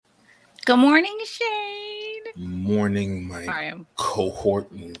Good morning, Shane. Morning, my Sorry.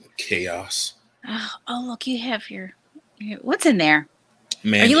 cohort in chaos. Oh, look, you have what's in there? Are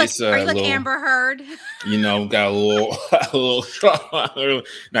Man, you like it's are a you like little, Amber Heard? got a little, a little.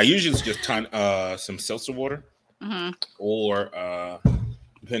 Now, usually it's just some seltzer water, Hmm. or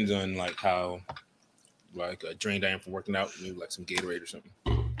depends on like how drained I am from working out. Maybe like some Gatorade or something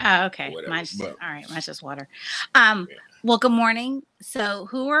Oh, or okay. whatever. Mine's But all right. Mine's just water. Um. yeah. Well, good morning. So,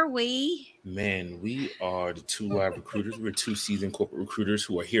 who are we? Man, we are the two live recruiters. We're two seasoned corporate recruiters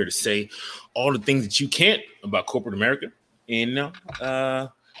who are here to say all the things that you can't about corporate America, and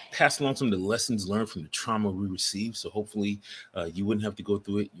pass along some of the lessons learned from the trauma we received. So hopefully, you wouldn't have to go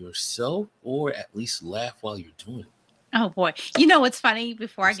through it yourself, or at least laugh while you're doing it. Oh boy. You know what's funny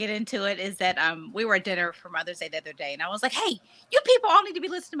before I What's get up? into it is that we were at dinner for Mother's Day the other day and I was like, "Hey, you people all need to be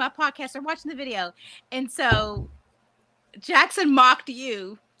listening to my podcast or watching the video." And so Jackson mocked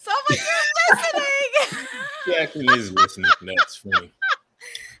you. So I'm like, "You're listening." Jackson is listening. That's funny.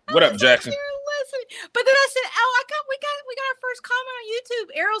 I What was up, like, Jackson? "You're listening," but then I said, "Oh, we got our first comment on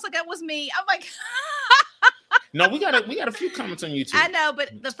YouTube." Errol's like, "That was me." I'm like, No, we got a few comments on "I YouTube. know,"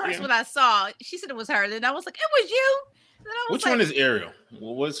 but the first Yeah. one I saw, she said it was her. Then I was like, "It was you." Then I was Which one like, is Ariel?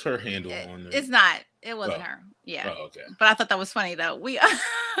 Well, what's her handle on there? "It's not. It wasn't Oh, her." Yeah, oh, okay. but I thought that was funny though. We.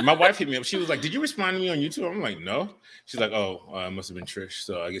 My wife hit me up. She was like, "Did you respond to me on YouTube?" I'm like, "No." She's like, "Oh, it must have been Trish."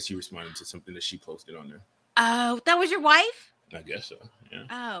 So I guess you responded to something that she posted on there. Oh, that was your wife. I guess so. Yeah,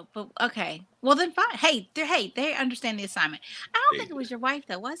 Oh, but okay. Well then, fine. Hey, they understand the assignment. I don't they think it did. was your wife,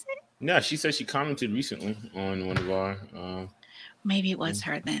 though, was it? Yeah, she said she commented recently on one of our. Maybe it Yeah. was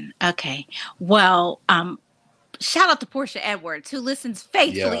her then. Okay. Well, shout out to Portia Edwards, who listens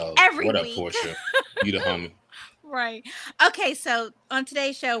faithfully Yo, every what up, week. Portia? You the homie. Right. Okay, so on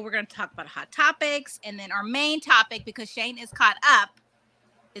today's show, we're going to talk about hot topics. And then our main topic, because Shane is caught up,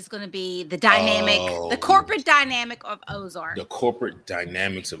 is going to be the Oh, corporate dynamic of Ozark. the corporate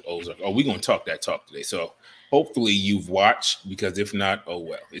dynamics of Ozark. Oh, we're gonna talk today. So hopefully you've watched, because if not, oh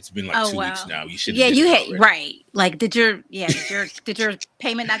well. It's been like Oh 2 weeks well. now. You should have Yeah, been you there had already. right. Like did your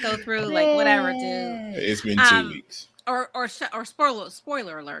payment not go through? Like whatever, dude. It's been two Um weeks. or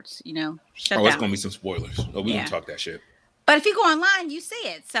spoiler alerts, shut Oh, it's down. gonna be some spoilers. Oh, we're gonna Yeah. talk that shit. But if you go online, you see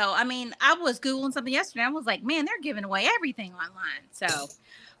it. So I mean, I was Googling something yesterday. I was like, man, they're giving away everything online. So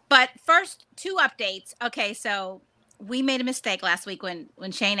but first, two updates. Okay, so we made a mistake last week when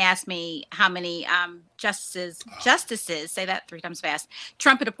Shane asked me how many justices say that three times fast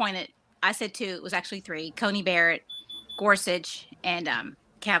Trump had appointed. I said two. It was actually three: Coney Barrett, Gorsuch, and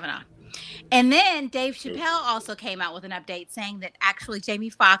Kavanaugh. And then Dave Chappelle also came out with an update saying that actually Jamie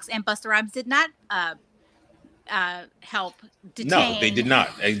Foxx and Busta Rhymes did not help No, they detain. did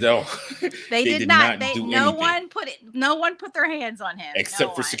not. No, They they did did not. not They do no anything one put it. No one put their hands on him. No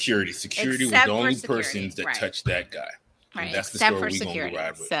except for one, security. Security was the except for only security. persons that Right. touched that guy, and Right. that's the Except story for we're gonna security.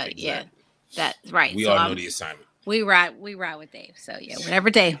 ride with. So yeah, Exactly. that's right. We So all know the assignment. we ride with Dave. So yeah, whatever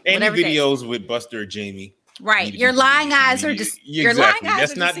Dave. Any Whatever Dave. videos with Buster or Jamie need Right. to be Your lying deleted eyes are immediately. just your lying Exactly. eyes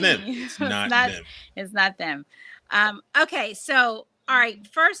That's are not them. deceiving you. It's it's not not them. it's not them. Okay, so all right,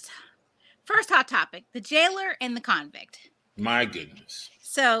 first hot topic, the jailer and the convict. My goodness.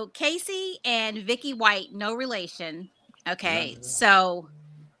 So Casey and Vicky White, no relation. Not Okay, at all. so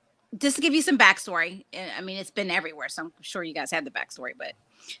just to give you some backstory, I mean, it's been everywhere, so I'm sure you guys have the backstory, but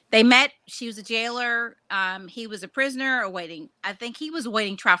they met. She was a jailer. He was a prisoner awaiting, I think he was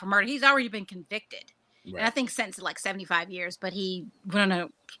awaiting trial for murder. He's already been convicted. And I Right. think sentenced to like 75 years, but he went on a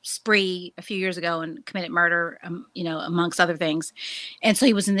spree a few years ago and committed murder, amongst other things. And so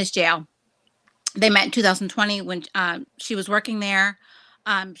he was in this jail. They met in 2020 when she was working there.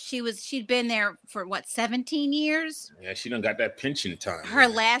 She'd been there for what, 17 years. Yeah, she done got that pension time. Her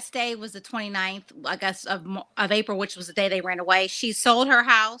Man. last day was the 29th, I guess, of April, which was the day they ran away. She sold her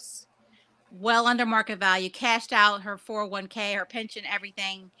house well under market value, cashed out her 401k, her pension,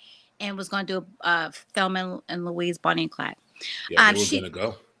 everything, and was going to do a Thelma and Louise Bonnie and Clyde. Yeah, they were She gonna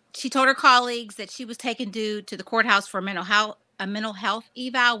go. she told her colleagues that she was taken due to the courthouse for a mental health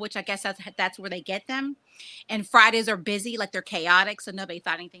eval, which I guess that's where they get them. And Fridays are busy, like they're chaotic, so nobody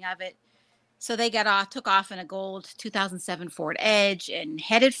thought anything of it. So they took off in a gold 2007 Ford Edge and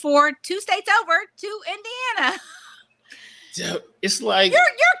headed for 2 states over to Indiana. It's like, Your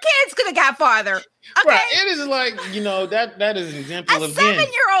kids could have got farther. Okay. right. It is like, that is an example A of, again,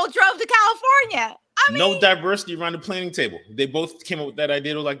 7-year-old drove to California. I no mean, diversity around the planning table. They both came up with that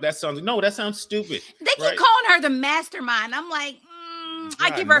idea. Like, that sounds stupid, they keep right? calling her the mastermind. I'm like,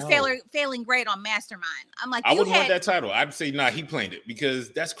 I give God, her a no. failing grade on mastermind. I'm like, I you wouldn't want had. that title. I'd say, nah, he planned it,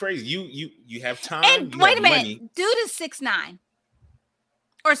 because that's crazy. You have time. And You wait have a minute, money. dude is 6'9".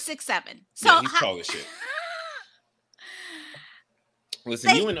 or 6'7". So Yeah, he's tall as shit.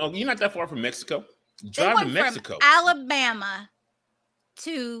 Listen, you're not that far from Mexico. Drive to Mexico. From Alabama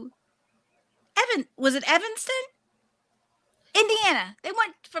to was it Evanston? Indiana. They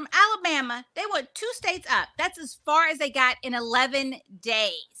went from Alabama. They went 2 states up. That's as far as they got in 11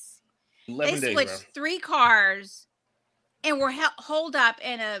 days. 11 they days, switched bro. 3 cars and were holed up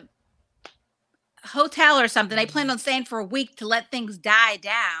in a hotel or something. They planned on staying for a week to let things die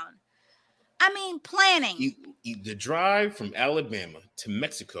down. I mean, planning. The drive from Alabama to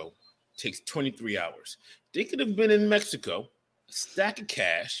Mexico takes 23 hours. They could have been in Mexico, a stack of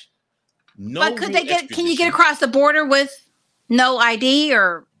cash. But could they get? Can you get across the border with no ID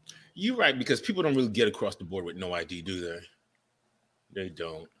or? You're right, because people don't really get across the border with no ID, do they? They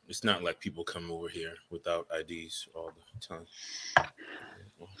don't. It's not like people come over here without IDs all the time.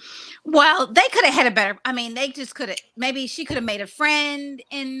 Well, they could have had a better. I mean, they just could have. Maybe she could have made a friend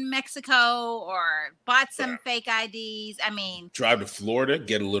in Mexico or bought some fake IDs. I mean, drive to Florida,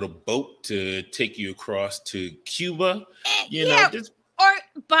 get a little boat to take you across to Cuba. Or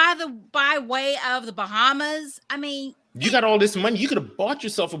by way of the Bahamas. I mean, you got all this money. You could have bought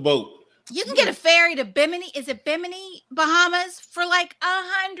yourself a boat. You can get a ferry to Bimini. Is it Bimini, Bahamas, for like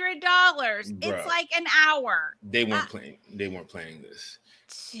 $100? It's like an hour. They weren't playing. They weren't playing this.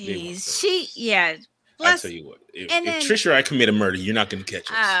 Jeez, I tell you what. If Trisha or I commit a murder, you're not going to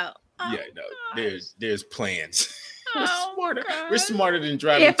catch us. There's plans. We're smarter than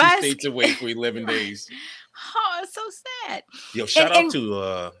driving 2 states away for 11 days. Oh, it's so sad. Yo, shout out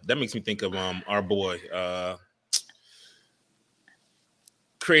to that makes me think of our boy,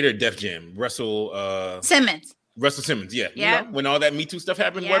 creator of Def Jam, Russell Simmons. Russell Simmons, yeah. You know, when all that Me Too stuff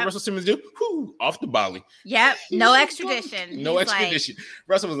happened, what did Russell Simmons do? Whoo, off the Bali. Yep, no extradition. No extradition. Like,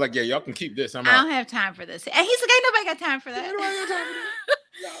 Russell was like, yeah, y'all can keep this. I don't have time for this. And he's like, ain't nobody got time for that. Nobody got time for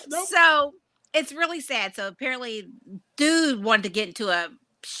that. No. So it's really sad. So apparently, dude wanted to get into a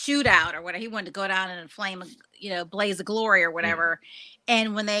shootout or whatever. He wanted to go down and flame, blaze of glory or whatever.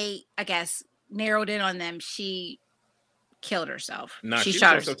 And when they, I guess, narrowed in on them, she killed herself. She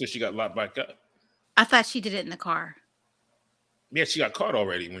shot herself till she got locked back up. I thought she did it in the car. Yeah, she got caught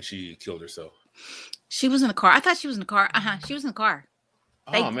already when she killed herself. She was in the car. I thought she was in the car. She was in the car.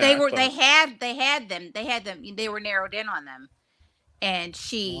 They had them. They were narrowed in on them. And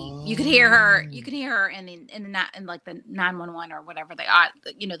you could hear her in the 911 or whatever they are,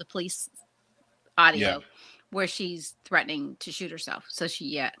 the police audio where she's threatening to shoot herself. So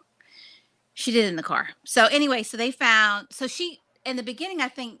she did it in the car. So anyway, in the beginning, I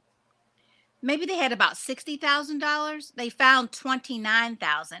think maybe they had about $60,000. They found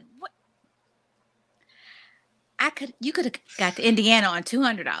 $29,000. What? You could have got to Indiana on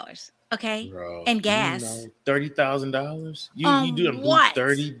 $200. Okay. Bro, and gas. $30,000. You do them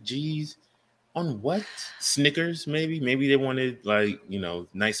 30 G's on what? Snickers, maybe. Maybe they wanted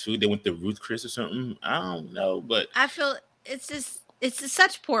nice food. They went to Ruth Chris or something. I don't know, but I feel it's just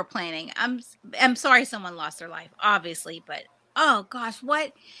such poor planning. I'm sorry someone lost their life, obviously, but oh gosh,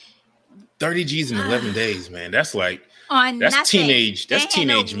 what? 30 G's in 11 days, man. That's like that's nothing. Teenage. That's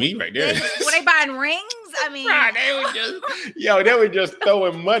teenage me right there. Were they buying rings? I mean, they were just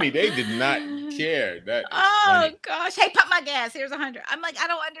throwing money. They did not care. That funny. Gosh, hey, pump my gas. Here's $100. I'm like, I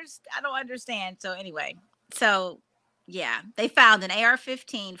don't understand. So anyway, they found an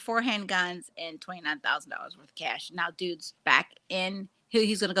AR-15, 4 handguns, and $29,000 worth of cash. Now, dude's back in.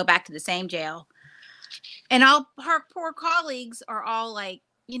 He's going to go back to the same jail, and all her poor colleagues are all like,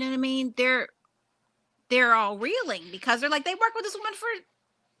 you know what I mean? They're all reeling because they're like, they worked with this woman for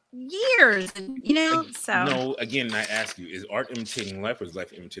years, so. No, again, I ask you, is art imitating life or is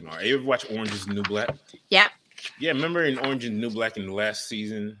life imitating art? You ever watch Orange is the New Black? Yeah. Yeah, remember in Orange is the New Black in the last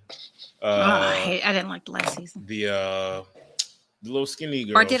season? I didn't like the last season. The little skinny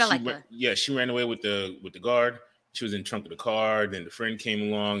girl. Or did I like that? Yeah, she ran away with the guard. She was in the trunk of the car. Then the friend came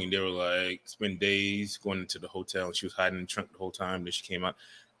along and they were like, spend days going into the hotel. And she was hiding in the trunk the whole time. Then she came out.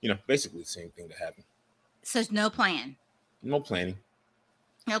 Basically the same thing that happened. So there's no plan. No planning.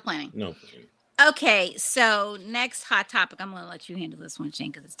 Okay, so next hot topic. I'm going to let you handle this one, Shane,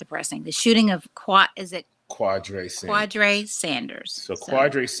 because it's depressing. The shooting of Quadre Sanders. So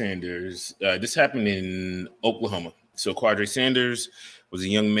Quadre Sanders, this happened in Oklahoma. So Quadre Sanders was a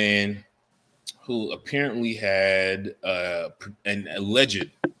young man who apparently had an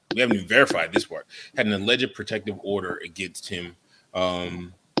alleged, we haven't even verified this part, had an alleged protective order against him.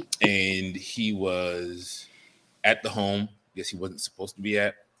 And he was at the home. I guess he wasn't supposed to be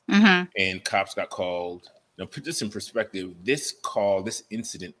at. Mm-hmm. And cops got called. Now, put this in perspective. This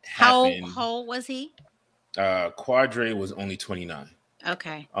incident happened. How old was he? Quadre was only 29.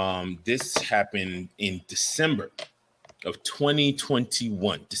 Okay. This happened in December of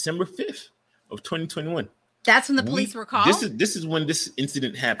 2021, December 5th of 2021. That's when the police were called? This is when this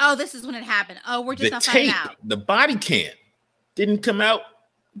incident happened. Oh, this is when it happened. Oh, we're just the not finding tape, out. the body cam didn't come out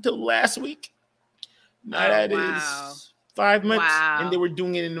until last week. Now that is 5 months, and they were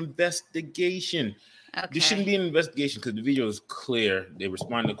doing an investigation. Okay. There shouldn't be an investigation because the video is clear. They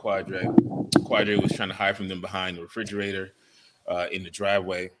responded to Quadre. Quadre was trying to hide from them behind the refrigerator in the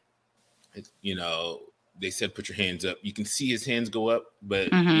driveway. You know, they said, "Put your hands up." You can see his hands go up, but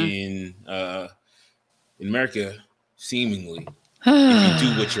in America, seemingly, if you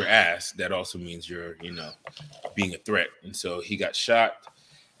do what you're asked, that also means you're, you know, being a threat. And so he got shot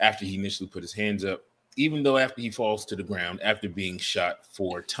after he initially put his hands up, even though after he falls to the ground, after being shot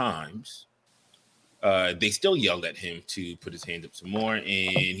 4 times, they still yelled at him to put his hands up some more. And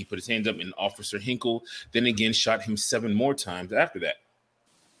he put his hands up, and Officer Hinkle then again shot him 7 more times after that.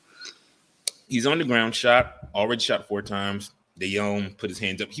 He's on the ground, already shot 4 times. They yell him, put his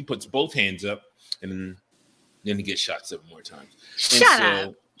hands up. He puts both hands up, and then he gets shot 7 more times. Shut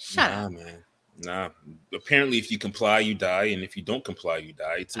up, man. Nah. Apparently, if you comply, you die, and if you don't comply, you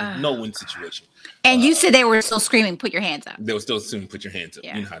die. It's a no-win situation. And you said they were still screaming, "Put your hands up." They were still screaming, "Put your hands up."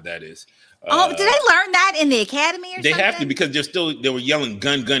 Yeah. You know how that is. Did they learn that in the academy or something? They have to, because they were yelling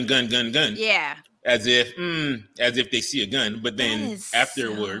gun, gun, gun, gun, gun. Yeah. As if they see a gun, but then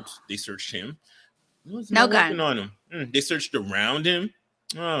afterwards they searched him. There was no gun on him. They searched around him.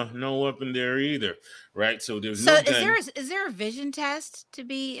 Oh, no weapon there either. Right. So there's no gun. Is there a vision test to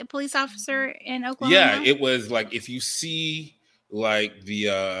be a police officer in Oklahoma? Yeah, it was like if you see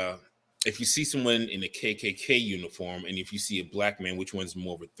if you see someone in a KKK uniform, and if you see a black man, which one's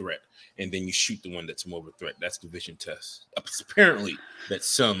more of a threat, and then you shoot the one that's more of a threat. That's the vision test. Apparently, that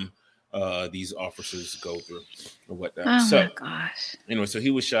some these officers go through or whatnot. Oh my gosh. Anyway, so he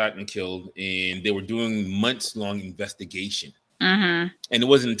was shot and killed, and they were doing months-long investigation. Mm-hmm. And it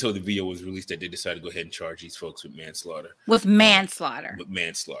wasn't until the video was released that they decided to go ahead and charge these folks with manslaughter. With manslaughter,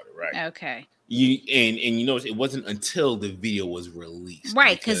 right? Okay. And you notice it wasn't until the video was released,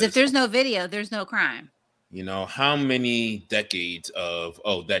 right? Because if there's no video, there's no crime. You know, how many decades of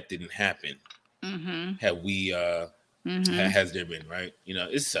that didn't happen have we has there been, right? You know,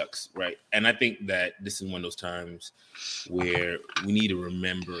 it sucks, right? And I think that this is one of those times where we need to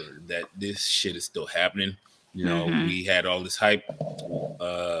remember that this shit is still happening. You know, we had all this hype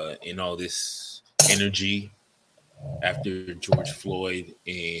and all this energy after George Floyd,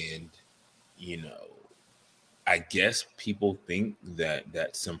 and you know, I guess people think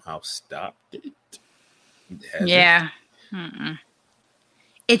that somehow stopped it. Yeah.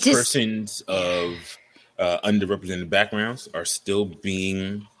 It just persons of underrepresented backgrounds are still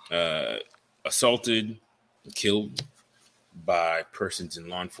being assaulted, killed by persons in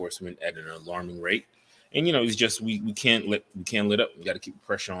law enforcement at an alarming rate. And you know, it's just we can't let up. We got to keep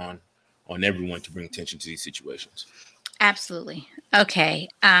pressure on everyone to bring attention to these situations. Absolutely. Okay.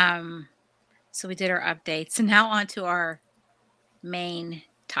 So we did our updates, and now on to our main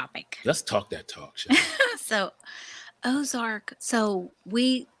topic. Let's talk that talk, shall we? So Ozark. So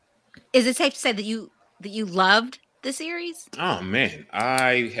is it safe to say that you loved the series? Oh man,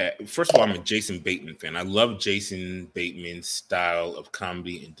 first of all, I'm a Jason Bateman fan. I love Jason Bateman's style of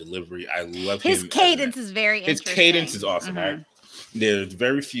comedy and delivery. I love his cadence is very interesting. His cadence is awesome. Right? There's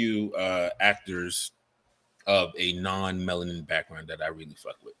very few actors of a non-melanin background that I really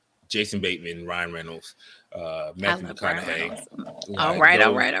fuck with. Jason Bateman, Ryan Reynolds, Matthew McConaughey. All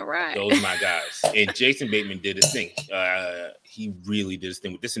right. Those are my guys. And Jason Bateman did his thing. He really did his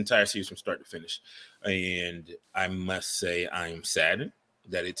thing with this entire series from start to finish. And I must say, I am saddened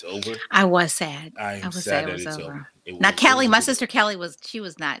that it's over. I was sad. I am sad that it's over. Now, Kelly, my sister Kelly she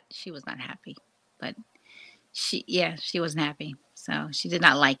was not happy, but she wasn't happy. So she did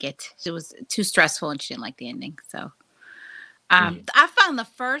not like it. It was too stressful, and she didn't like the ending. So. I found the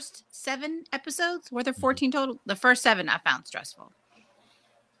first 7 episodes, were there 14 total? The first 7 I found stressful,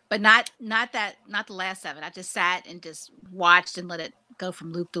 but not the last 7. I just sat and just watched and let it go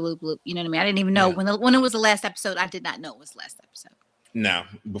from loop to loop. You know what I mean? I didn't even know when it was the last episode. I did not know it was the last episode. Now,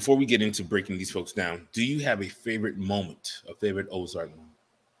 before we get into breaking these folks down, do you have a favorite moment, a favorite Ozark moment?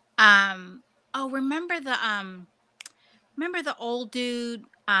 Remember the old dude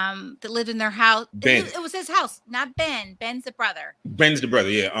that lived in their house. Ben. It was his house, not Ben. Ben's the brother. Ben's the brother,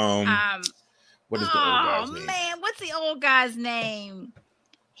 yeah. What is the old guy's name? Oh man, what's the old guy's name?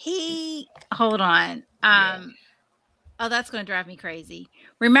 Hold on. Oh, that's gonna drive me crazy.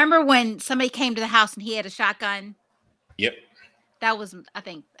 Remember when somebody came to the house and he had a shotgun? Yep. That was, I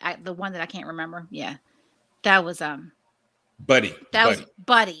think, the one that I can't remember. Yeah. That was That was Buddy.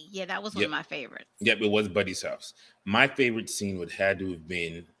 Buddy. Yeah, that was one Yep. of my favorites. Yep, it was Buddy's house. My favorite scene would had to have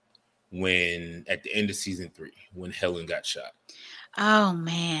been when at the end of season 3, when Helen got shot. Oh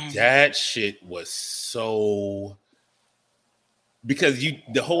man. That shit was so, because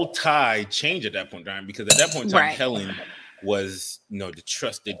the whole tide changed at that point in time, because at that point in time, Right. Helen was, the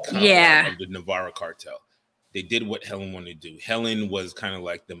trusted Yeah. confidant of the Navarro cartel. They did what Helen wanted to do. Helen was kind of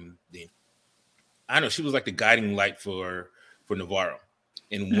like the I don't know, she was like the guiding light for Navarro.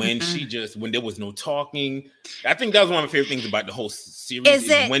 And when when there was no talking, I think that was one of my favorite things about the whole series.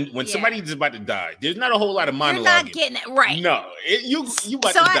 When somebody's about to die, there's not a whole lot of monologue. You're not getting it right. No, you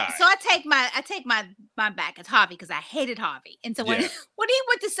about to die. So I take my back as Javi because I hated Javi. And so when he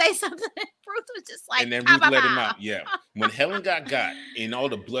went to say something, Ruth was just like, and then Ruth let him out. Yeah, when Helen got and all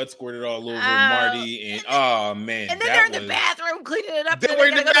the blood squirted all over Marty, and oh man, and then they're in the bathroom cleaning it up. They were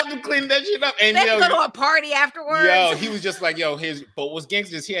in the bathroom cleaning that shit up, and they go to a party afterwards. Yo, he was just like, but what's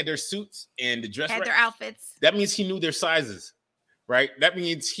gangsters? He had their suits and the dress. Had their outfits. That means he knew their sizes, right? That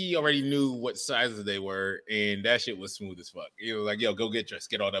means he already knew what sizes they were, and that shit was smooth as fuck. He was like, "Yo, go get dressed,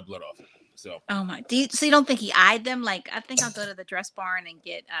 get all that blood off." So, oh my, so you don't think he eyed them? Like, I think I'll go to the dress barn and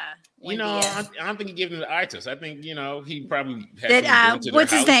get Wendy. I don't think he gave them the eye test. I think he probably had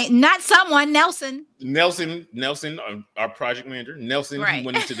what's his name? Not someone, Nelson, our project manager, Nelson. Right. He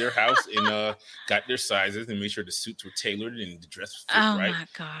went into their house and got their sizes and made sure the suits were tailored and the dress was right. Oh my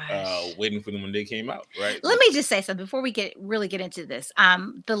gosh! Waiting for them when they came out. Right. Let me just say something before we really get into this.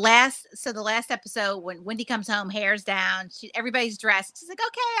 The last episode when Wendy comes home, hair's down, everybody's dressed. She's like,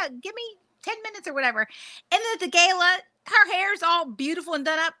 "Okay, give me 10 minutes or whatever." And then at the gala, her hair's all beautiful and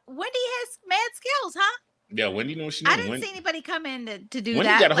done up. Wendy has mad skills, huh? Yeah, Wendy knows she knows. I didn't see anybody come in to do Wendy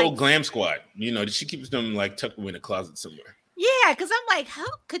that. Wendy got a whole glam squad. She keeps them like tucked away in a closet somewhere. Yeah, because I'm like, how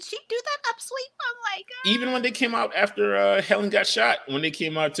could she do that up sweep? I'm like, even when they came out after Helen got shot, when they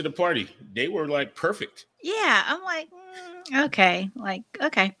came out to the party, they were like perfect. Yeah, I'm like, okay.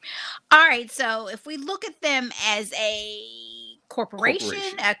 All right, so if we look at them as a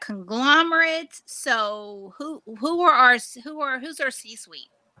corporation, a conglomerate, so who's our C-suite?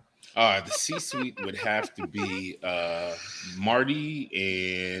 The C-suite would have to be Marty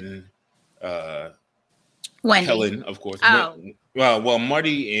and Wendy. Helen, of course. Well,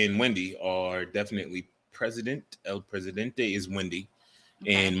 Marty and Wendy are definitely president. El Presidente is Wendy,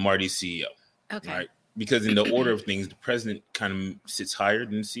 and Marty's CEO. Okay. Right? Because in the order of things, the president kind of sits higher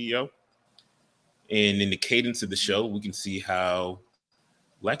than the CEO. And in the cadence of the show, we can see how,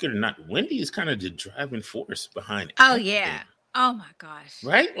 like it or not, Wendy is kind of the driving force behind it. Oh, yeah. Oh, my gosh.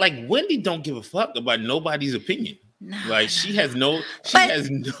 Right? Like, Wendy don't give a fuck about nobody's opinion. No, she has no. Is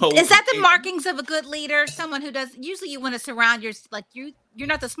that the markings of a good leader? Someone who does. Usually, you want to surround you're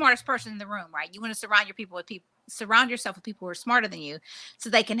not the smartest person in the room, right? You want to surround yourself with people who are smarter than you,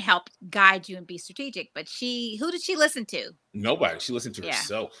 so they can help guide you and be strategic. But who did she listen to? Nobody. She listened to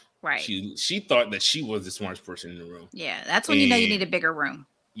herself. Right. She thought that she was the smartest person in the room. Yeah, that's when you know you need a bigger room.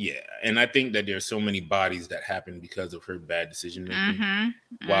 Yeah, and I think that there's so many bodies that happen because of her bad decision making.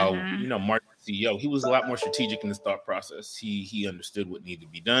 While Martin, CEO, he was a lot more strategic in his thought process. He understood what needed to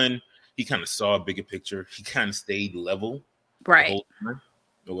be done. He kind of saw a bigger picture. He kind of stayed level, right, the whole time,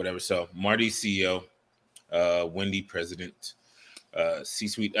 or whatever. So Marty, CEO, Wendy, president,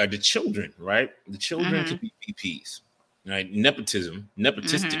 C-suite, the children, right? The children could be VPs, right? Nepotistic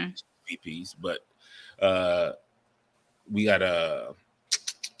VPs, but we got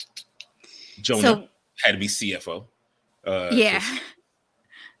Jonah had to be CFO.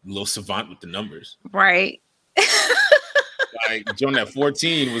 Little savant with the numbers. Right. Like Jonah at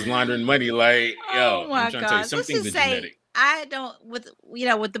 14 was laundering money. Like, I'm trying to tell you, some things are genetic. I don't with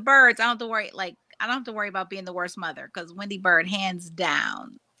the birds, I don't have to worry. Like, I don't have to worry about being the worst mother because Wendy Bird, hands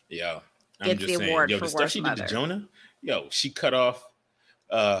down, gets the award for the worst stuff she mother. Did to Jonah, she cut off.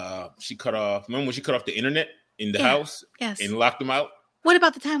 Remember when she cut off the internet in the house and locked him out? What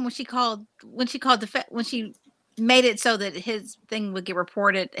about the time when she made it so that his thing would get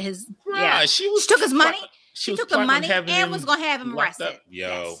reported? She took his money. She took the money and was gonna have him arrested.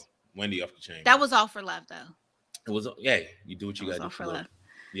 Wendy off the chain. That was all for love, though. It was. You do what you got to do for love.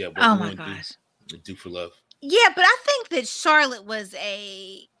 Yeah. Oh my gosh. Do for love. Yeah, but I think that Charlotte was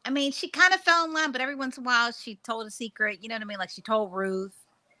she kind of fell in line, but every once in a while she told a secret. You know what I mean? Like she told Ruth.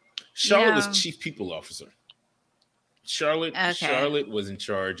 Charlotte was chief people officer. Charlotte was in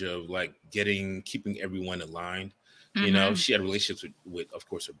charge of like keeping everyone aligned. She had relationships with of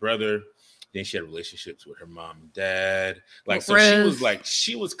course her brother. Then she had relationships with her mom and dad. Like, so Ruth.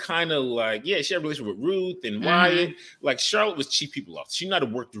 she was kind of like, she had a relationship with Ruth and Wyatt. Like Charlotte was chief people officer. She knew how to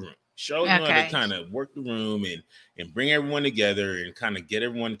work the room. Charlotte knew how to Okay. kind of work the room and bring everyone together and kind of get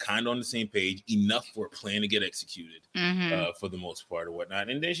everyone kind of on the same page enough for a plan to get executed for the most part or whatnot.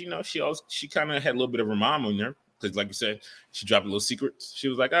 And then she kind of had a little bit of her mom on there because, like you said, she dropped a little secrets. She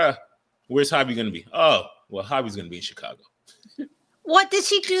was like, where's Javi gonna be? Oh, well, Javi's gonna be in Chicago. What, did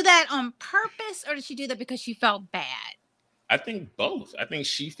she do that on purpose, or did she do that because she felt bad? I think both. I think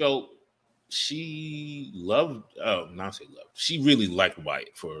she really liked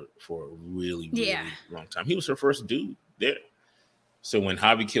Wyatt for a really, really long time. He was her first dude there. So when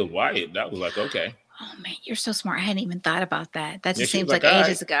Javi killed Wyatt, that was like, okay. Oh man, you're so smart. I hadn't even thought about that. That just seems like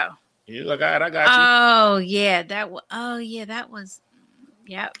ages ago. You're like, all right, I got you. Oh yeah, that was.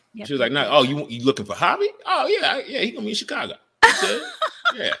 Yep. She was like, no, oh, you looking for Javi? Oh yeah, he gonna be in Chicago.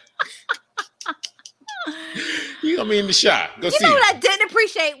 Yeah. You gonna be in the shop. Go see. You know what I didn't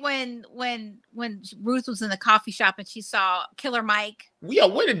appreciate when Ruth was in the coffee shop and she saw Killer Mike. Yeah,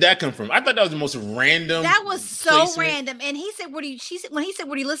 where did that come from? I thought that was the most random. That was so placement. random. And he said, when he said,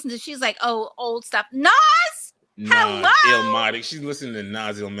 what do you listen to? She's like, oh, old stuff. Nas. Hello. Illmatic. She's listening to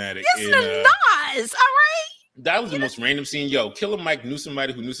Nas Illmatic. Listen to Nas. All right. That was the most random scene. Yo, Killer Mike knew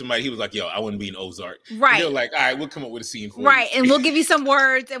somebody who knew somebody. He was like, yo, I want to be in Ozark. Right. And they were like, all right, we'll come up with a scene for right. you. And we'll give you some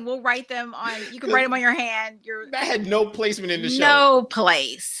words and we'll write them on, you can write them on your hand. That had no placement in the show. No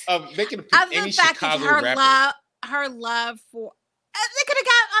place. They could have picked any Chicago rapper. Her love for, they could have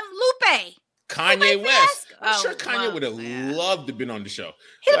got Lupe. Kanye Lupe West. Fisk. I'm sure Kanye would have loved to have been on the show.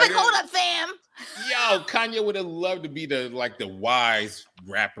 He'd have been, hold up, fam. Yo, Kanye would have loved to be the wise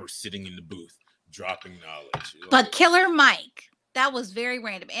rapper sitting in the booth, dropping knowledge. But Killer Mike, that was very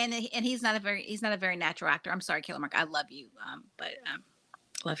random, and he's not a very natural actor. I'm sorry, Killer Mike, I love you, but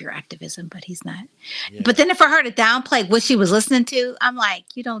love your activism, but he's not. Yeah. But then for her to downplay what she was listening to, I'm like,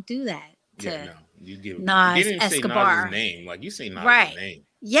 you don't do that to you give Nas you didn't Escobar. say Nas's name, like you say Nas's name.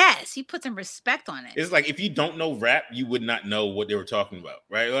 Yes, you put some respect on it. It's like if you don't know rap, you would not know what they were talking about,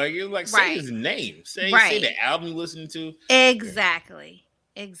 right? Like you're like, say his name, say the album you listen to. Exactly.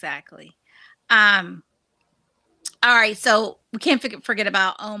 All right, so we can't forget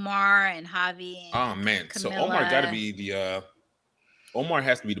about Omar and Javi. And oh man, Camilla. So Omar got to be Omar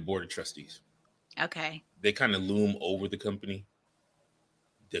has to be the board of trustees. Okay. They kind of loom over the company.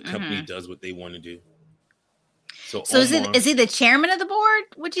 The company does what they want to do. So Omar, is he the chairman of the board?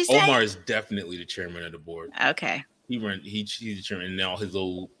 Would you say? Omar is definitely the chairman of the board. Okay. He's the chairman, and all his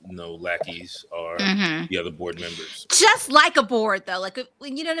little lackeys are the other board members. Just like a board, though, like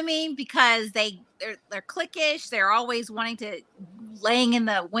you know what I mean, because they're cliquish. They're always wanting to laying in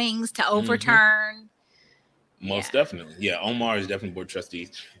the wings to overturn. Most definitely, yeah. Omar is definitely board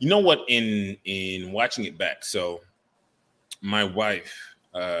trustees. You know what? In watching it back, so my wife,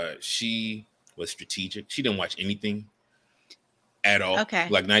 she was strategic. She didn't watch anything at all. Okay,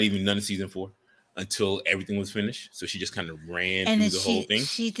 like not even none of season 4. Until everything was finished. So she just kind of ran through the whole thing.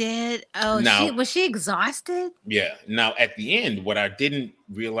 She did. Oh, now, was she exhausted? Yeah. Now at the end, what I didn't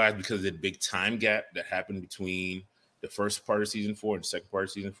realize because of the big time gap that happened between the first part of season 4 and the second part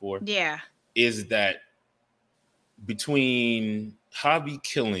of season 4. Yeah. Is that between Javi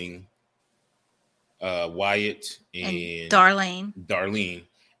killing Wyatt and Darlene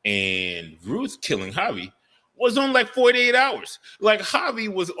and Ruth killing Javi was on like 48 hours. Like Javi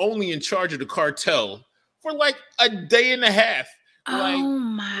was only in charge of the cartel for like a day and a half.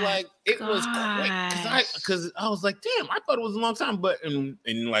 Like it was quick because I was like, damn, I thought it was a long time. But in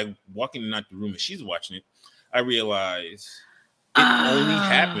like walking out the room and she's watching it, I realized it only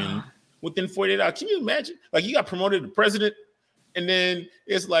happened within 48 hours. Can you imagine? Like you got promoted to president, and then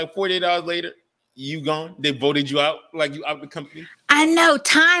it's like 48 hours later, you gone. They voted you out, like you out the company. I know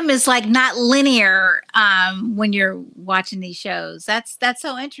time is like not linear when you're watching these shows. That's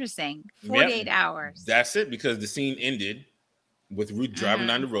so interesting. 48 hours. That's it, because the scene ended with Ruth driving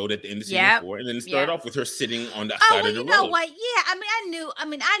down the road at the end of season 4, and then it started off with her sitting on the side of the road. You know what? Yeah,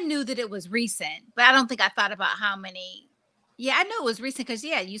 I knew that it was recent, but I don't think I thought about how many. Yeah, I knew it was recent because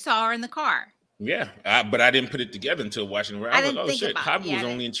you saw her in the car. Yeah, but I didn't put it together until watching her. I was like, oh shit, Javi was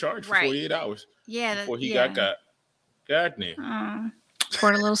only in charge for 48 hours. Yeah, before he got. God damn. Pour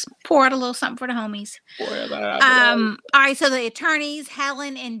out a little something for the homies. All right, so the attorneys,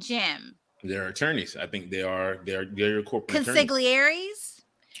 Helen and Jim. They're attorneys. I think they're your corporate consiglieres.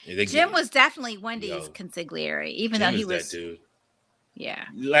 Jim was definitely Wendy's consigliere, even though he was that dude. Yeah.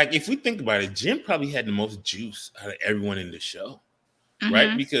 Like if we think about it, Jim probably had the most juice out of everyone in the show.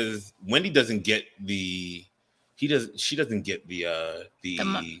 Right? Because Wendy doesn't get she doesn't get the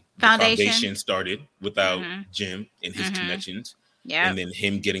foundation started without Jim and his connections. Yeah. And then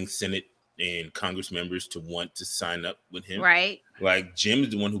him getting Senate and Congress members to want to sign up with him. Right. Like Jim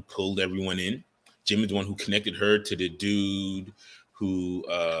is the one who pulled everyone in. Jim is the one who connected her to the dude who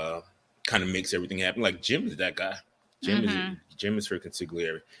kind of makes everything happen. Like Jim is that guy. Jim is her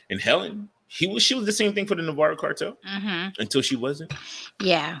consigliere. And Helen, she was the same thing for the Navarro cartel until she wasn't.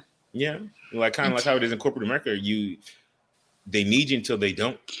 Yeah. Yeah. Like kind of like how it is in corporate America. They need you until they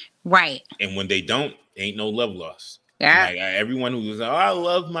don't. Right. And when they don't, ain't no love lost. Yeah. Like everyone who was like, oh, I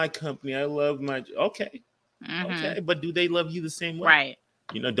love my company. I love my okay. But do they love you the same way?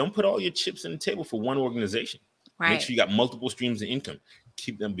 Right. Don't put all your chips on the table for one organization. Right. Make sure you got multiple streams of income.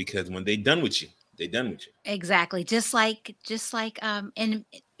 Keep them, because when they're done with you, they're done with you. Exactly. Just like in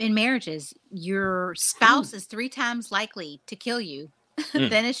marriages, your spouse is 3 times likely to kill you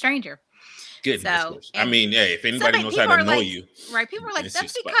than a stranger. Good. So, I mean, hey, if anybody knows how to know you, right? People are like,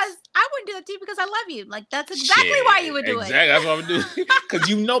 that's because I wouldn't do that to you because I love you. Like that's exactly why you would do it. Exactly, that's what I would do. Because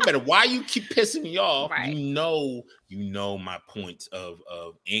you know better. Why you keep pissing me off? Right. You know my points of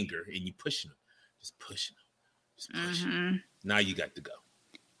anger, and you pushing them, just pushing them. Now you got to go.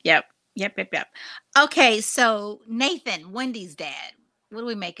 Yep. Okay, so Nathan, Wendy's dad. What do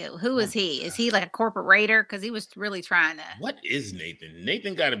we make of? Who is he? Is he like a corporate raider? Because he was really trying to. What is Nathan?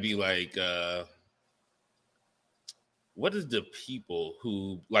 Nathan got to be like, what is the people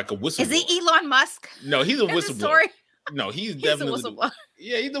who like a whistleblower? Is he Elon Musk? No, he's a whistleblower. No, he's definitely a whistleblower.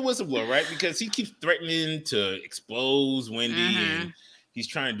 Yeah, he's a whistleblower, right? Because he keeps threatening to expose Wendy, and he's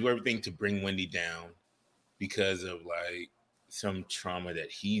trying to do everything to bring Wendy down because of like some trauma that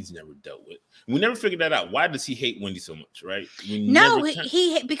he's never dealt with. We never figured that out. Why does he hate Wendy so much, right?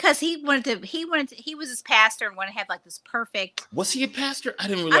 Because he was his pastor and wanted to have like this perfect. Was he a pastor? I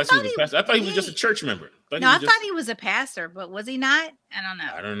didn't realize he was a pastor. I thought he was just a church member. I thought he was a pastor, but was he not?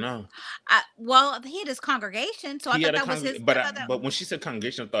 I don't know. Well, he had his congregation, so I thought that was his. But when she said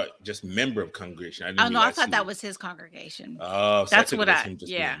congregation, I thought just member of congregation. I thought that was his congregation. Oh, so that's what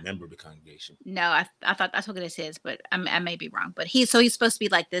being a member of the congregation. No, I thought that's what it is, but I may be wrong. But he's supposed to be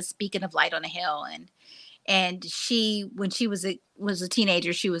like this beacon of light on a hill, and she, when she was a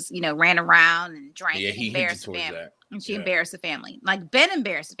teenager, she was ran around and drank and embarrassed the family, and she embarrassed the family. Like Ben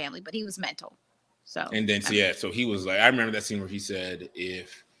embarrassed the family, but he was mental. So and then so he was like, I remember that scene where he said,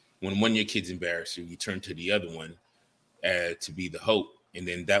 when one of your kids embarrass you, you turn to the other one to be the hope, and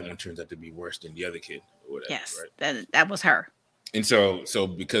then that one turns out to be worse than the other kid or whatever. Yes, right? that was her. And so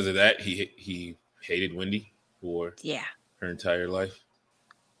because of that, he hated Wendy for her entire life.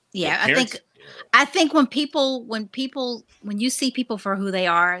 Yeah, I think when you see people for who they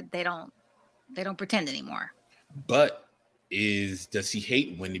are, they don't pretend anymore. But does he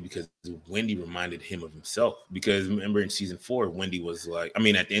hate Wendy because Wendy reminded him of himself? Because remember in season 4, Wendy was like, at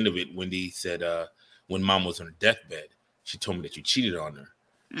the end of it, Wendy said, when mom was on her deathbed, she told me that you cheated on her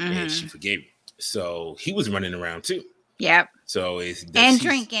and she forgave you. So he was running around too. Yep. So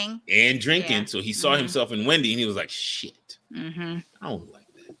drinking. Yeah. So he saw himself in Wendy and he was like, shit. I don't like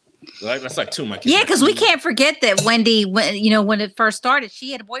that. That's like two of my kids. Yeah, because we can't forget that Wendy, when it first started,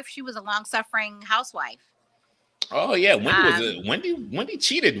 she had a boyfriend. She was a long-suffering housewife. Oh yeah, Wendy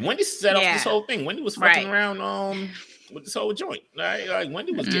cheated. Wendy set off this whole thing. Wendy was fucking around with this whole joint. Right? Like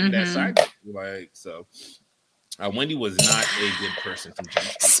Wendy was getting that side. Like so. Wendy was not a good person from jump.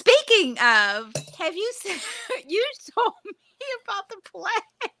 Speaking of, have you you told me about the play?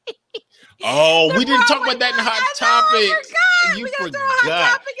 Oh, we didn't talk about that in the Hot Topic. You forgot.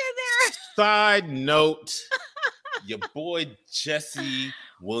 Hot Topic in there. Side note, your boy Jesse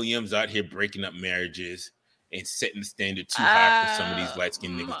Williams out here breaking up marriages and setting the standard too high for some of these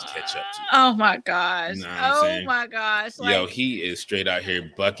light-skinned niggas to catch up to. Oh my gosh. You know what I'm saying? My gosh. Yo, he is straight out here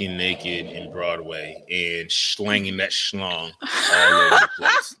bucking naked in Broadway and slanging that schlong all over the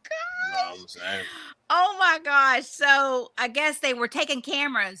place. You know what I'm saying? Oh my gosh. So I guess they were locking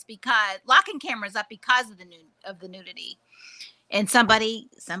cameras up because of the nudity. And somebody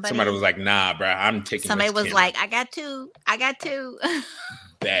was like, nah, bro, I'm taking. Somebody was like, I got two.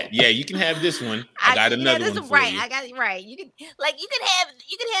 That you can have this one. I got another one for you. I got it right. You can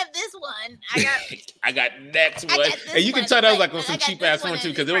have this one. I got next one. And you can tell that was like on some cheap ass one too,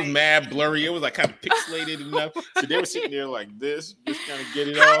 because it was mad blurry. It was like kind of pixelated enough. So they were sitting there like this, just kind of get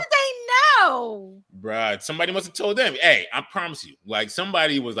it off. How did they know? Bruh, somebody must have told them. Hey, I promise you. Like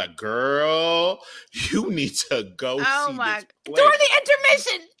somebody was like, girl, you need to go see this play. During the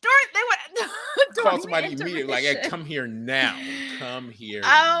intermission. Call somebody immediately, like, hey, come here now. Come here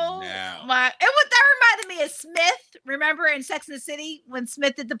now. That reminded me of Smith. Remember in Sex and the City when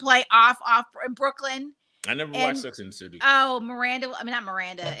Smith did the play off in Brooklyn? I never watched Sex and the City. Oh, Miranda. I mean, not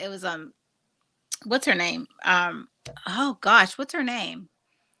Miranda. It was what's her name? Oh gosh, what's her name?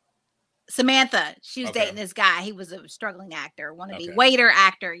 Samantha, she was Okay. dating this guy. He was a struggling actor, wannabe Okay. waiter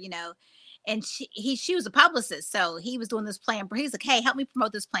actor, and she was a publicist, so he was doing this play in. He's like, "Hey, help me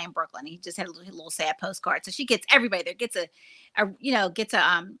promote this play in Brooklyn." He just had a little sad postcard, so she gets everybody there, gets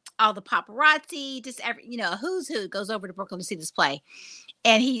all the paparazzi, just a who's who goes over to Brooklyn to see this play,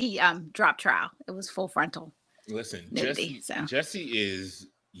 and he dropped trowel. It was full frontal Listen, nudity. Jesse is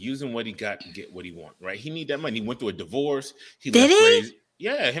using what he got to get what he want. Right? He need that money. He went through a divorce. He Did left he? Grey's.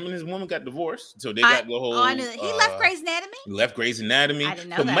 Yeah, him and his woman got divorced, so they got the whole. I knew that. He left Grey's Anatomy. Left Grey's Anatomy. I didn't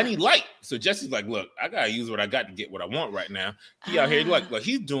know but that. money light. So Jesse's like, look, I gotta use what I got to get what I want right now. He out here like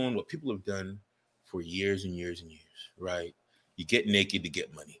he's doing what people have done for years and years and years. Right? You get naked to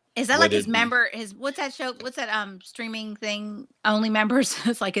get money. Is that like his what's that show? What's that streaming thing? Only members?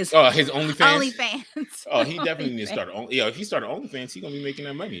 It's like his his OnlyFans. OnlyFans. Oh, he definitely needs to start. If he started OnlyFans, he's gonna be making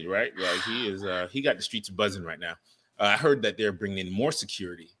that money, right? Like he is. He got the streets buzzing right now. I heard that they're bringing in more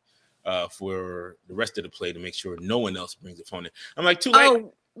security for the rest of the play to make sure no one else brings a phone in. I'm like, too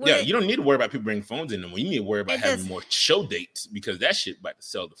late. You don't need to worry about people bringing phones in anymore. You need to worry about having more show dates because that shit about to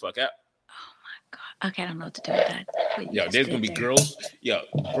sell the fuck out. God. Okay, I don't know what to do with that. There's gonna be girls.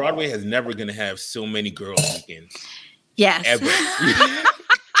 Broadway has never gonna have so many girls weekends. Yes. Ever.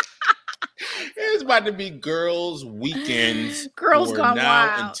 It's about to be girls weekends. Girls gone now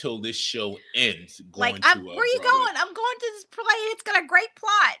wild until this show ends. where are you going? I'm going to this play. It's got a great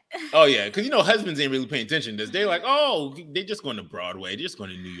plot. Oh yeah, because husbands ain't really paying attention. They're like, oh, they're just going to Broadway. They're just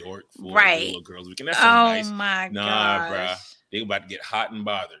going to New York for the little girls weekend. That's so nice. Oh my god. Nah, bro. They about to get hot and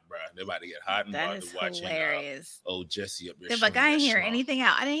bothered, bro. They're about to get hot and bothered watching Jesse up there. They're like, I didn't hear anything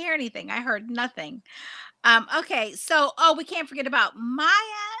out. I didn't hear anything. I heard nothing. Okay, so we can't forget about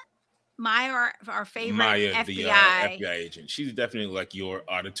Maya, our favorite FBI. The FBI agent. She's definitely like your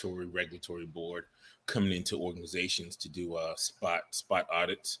auditory regulatory board coming into organizations to do spot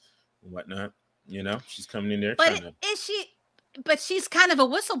audits and whatnot. She's coming in there. But she's kind of a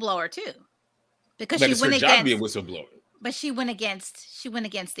whistleblower too, because she went against. Job to be a whistleblower. But she went against the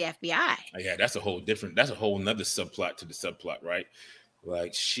FBI. Yeah, that's a whole nother subplot to the subplot, right?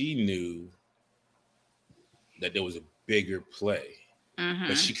 Like she knew that there was a bigger play. Mm-hmm.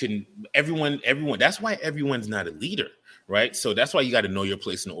 But she couldn't. Everyone. That's why everyone's not a leader, right? So that's why you got to know your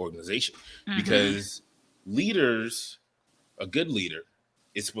place in the organization, because leaders, a good leader,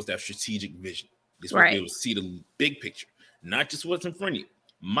 is supposed to have strategic vision. They're supposed to be able to see the big picture, not just what's in front of you.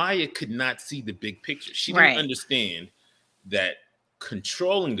 Maya could not see the big picture. She didn't understand that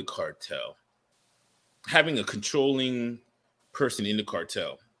controlling the cartel, having a controlling person in the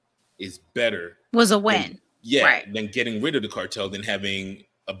cartel, is better. Was a win. Than getting rid of the cartel, than having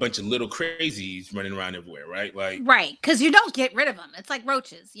a bunch of little crazies running around everywhere, right? Because you don't get rid of them. It's like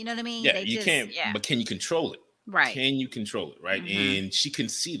roaches. You know what I mean? Yeah, you can't. Yeah. But can you control it? Right. Can you control it? Right. Mm-hmm. And she can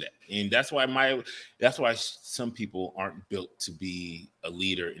see that, and that's why some people aren't built to be a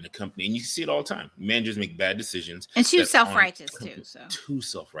leader in a company, and you see it all the time. Managers make bad decisions, and she was self-righteous too. So too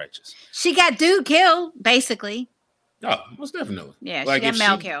self-righteous. She got dude killed, basically. Oh, most definitely. Yeah, she got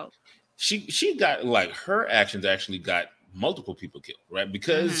Mel killed. She got her actions actually got multiple people killed, right?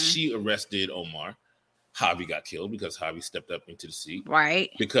 Because she arrested Omar, Javi got killed because Javi stepped up into the seat.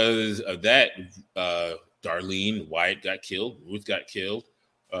 Right. Because of that, Darlene, Wyatt got killed, Ruth got killed.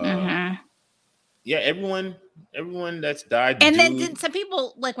 Yeah, everyone that's died. And then some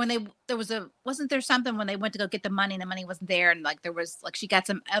people, like when wasn't there something when they went to go get the money and the money wasn't there, and like there was she got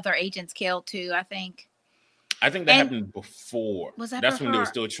some other agents killed too, I think. that happened before. Was that That's before? when they were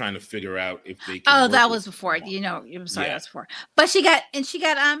still trying to figure out if they could. Oh, that was before. I'm sorry, that's before. But she got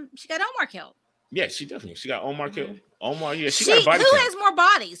Omar killed. Yeah, she got Omar killed. Omar, yeah, she got a body. Who has more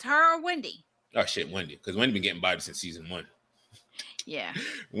bodies, her or Wendy? Oh shit, Wendy, because Wendy been getting bodies since season 1. Yeah,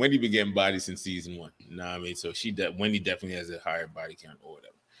 Wendy been getting bodies since season 1. I mean, so Wendy definitely has a higher body count or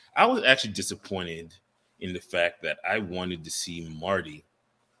whatever. I was actually disappointed in the fact that I wanted to see Marty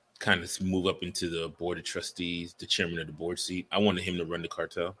kind of move up into the board of trustees, the chairman of the board seat. I wanted him to run the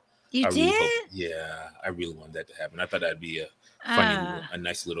cartel. You did? I really wanted that to happen. I thought that'd be a funny, a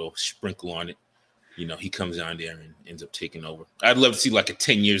nice little sprinkle on it. He comes on there and ends up taking over. I'd love to see like a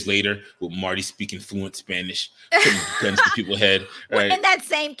 10 years later with Marty speaking fluent Spanish, putting guns to people's head. Right? And that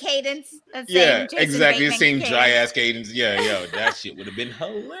same cadence. Exactly. The same dry ass cadence. Yeah, that shit would have been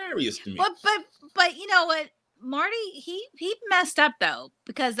hilarious to me. But you know what? Marty, he messed up though,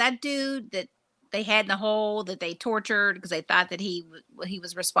 because that dude that they had in the hole that they tortured because they thought that he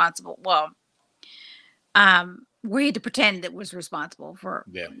was responsible. Well, we had to pretend that was responsible for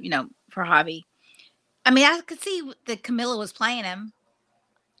for Javi. I mean, I could see that Camilla was playing him.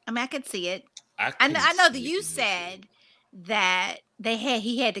 I mean, I could see it. I know that you said that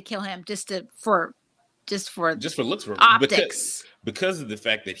he had to kill him just for looks for optics. because of the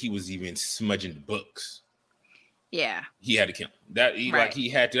fact that he was even smudging the books. Yeah, he had to kill him. He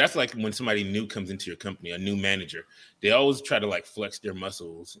had to. That's like when somebody new comes into your company, a new manager. They always try to like flex their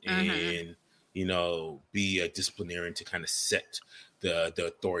muscles and be a disciplinarian to kind of set the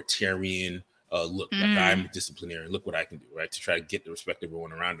authoritarian look. Like, I'm a disciplinarian. Look what I can do, right? To try to get the respect of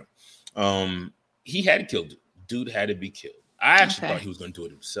everyone around him. He had to kill dude had to be killed. I actually thought he was going to do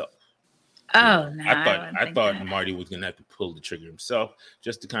it himself. No, I thought Marty was gonna have to pull the trigger himself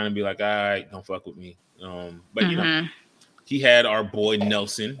just to kind of be like, all right, don't fuck with me. But he had our boy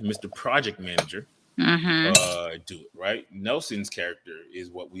Nelson, Mr. Project Manager, do it, right? Nelson's character is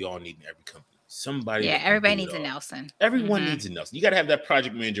what we all need in every company. Somebody. Yeah, everybody needs a Nelson. Everyone needs a Nelson. You got to have that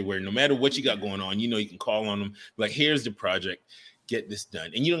project manager where no matter what you got going on, you can call on them. Like, here's the project, get this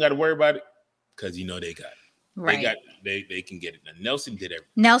done, and you don't got to worry about it because they got it. Right. They can get it done. Nelson did everything.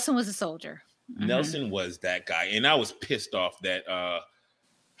 Nelson was a soldier. Nelson was that guy, and I was pissed off that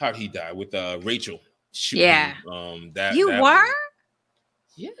how'd he die with Rachel shooting him. I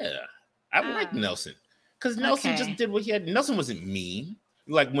like Nelson because Nelson just did what he had. Nelson wasn't mean.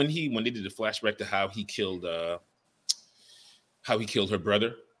 Like when they did the flashback to how he killed her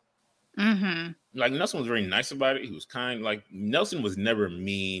brother. Like Nelson was very nice about it. He was kind. Like Nelson was never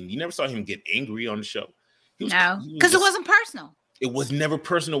mean. You never saw him get angry on the show. Because it wasn't personal. It was never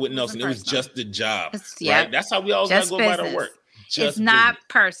personal with Nelson. It was just the job. Right? That's how we always got to go about our work. It's not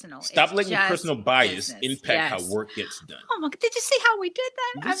personal. Stop letting personal bias impact how work gets done. Oh my God. Did you see how we did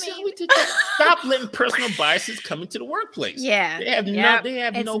that? We did that. Stop letting personal biases come into the workprace. Yeah. They have no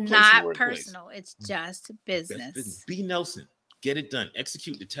place in the workplace. It's not personal. It's just business. Be Nelson. Get it done.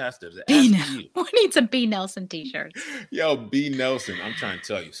 Execute the task. We need some B Nelson t-shirts. Yo, B Nelson. I'm trying to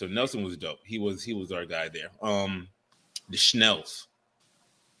tell you. So Nelson was dope. He was our guy there. The Schnells.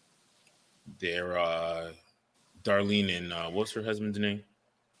 They're Darlene and what's her husband's name?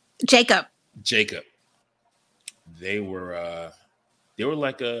 Jacob. They were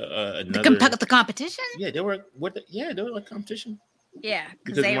like another the competition. Yeah, they were like competition. Yeah,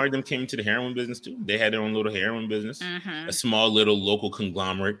 because more of them came into the heroin business too. They had their own little heroin business, a small little local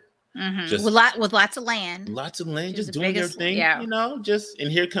conglomerate, just with lots of land, just doing their thing. Yeah. And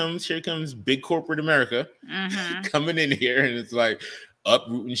here comes big corporate America coming in here, and it's like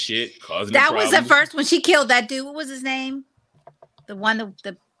uprooting shit, causing. That was the first when she killed that dude. What was his name? The one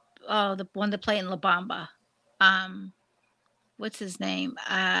that played in La Bamba. What's his name?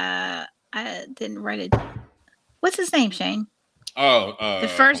 I didn't write it. What's his name, Shane?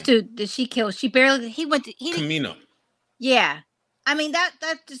 The first dude that she killed, Camino. Yeah, I mean that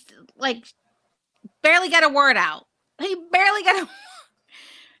just like barely got a word out. He barely got a,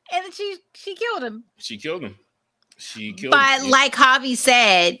 and then she killed him. But like Javi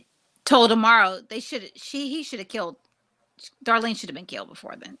said, told tomorrow he should have killed. Darlene should have been killed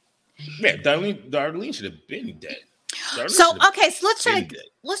before then. Yeah, Darlene should have been dead. So let's try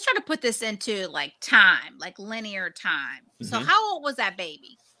to put this into like time, like linear time. So how old was that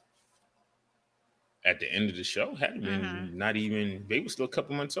baby? At the end of the show, had been not even. Baby was still a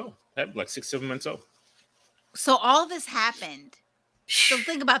couple months old. Had like 6-7 months old. So all this happened. So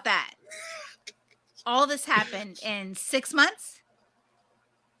think about that. All this happened in 6 months,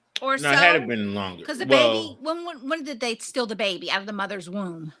 or so. No, it had been longer. Because the baby. When did they steal the baby out of the mother's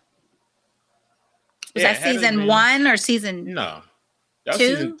womb? Was that season 1 or season? No, that was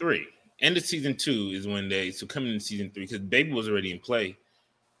season 3. End of season 2 is when coming in season 3 because baby was already in play.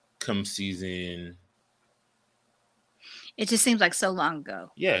 Come season. It just seems like so long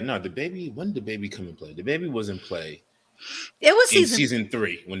ago. Yeah, no, the baby. When did the baby come in play? The baby was in play. It was season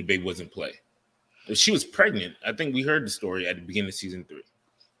 3 when the baby was in play. She was pregnant. I think we heard the story at the beginning of season 3.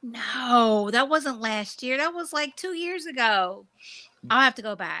 No, that wasn't last year. That was like 2 years ago. I'll have to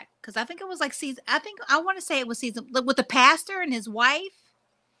go back because I think it was like season. I want to say it was season with the pastor and his wife.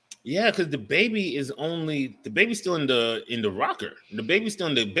 Yeah, because the baby's still in the rocker. The baby's still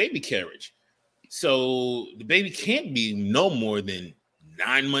in the baby carriage, so the baby can't be no more than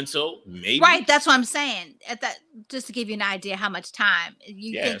 9 months old, maybe. Right, that's what I'm saying. Just to give you an idea how much time I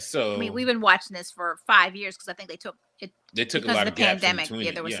mean, we've been watching this for 5 years because I think they took a lot of gaps pandemic.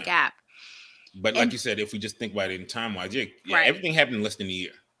 Yeah, there was a gap. But like you said, if we just think about it in time-wise, everything happened in less than a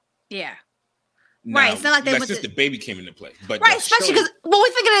year. Yeah. Now, right. It's not like they since the baby came into play. But especially because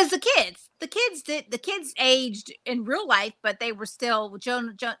we think of it as the kids. The kids aged in real life, but they were still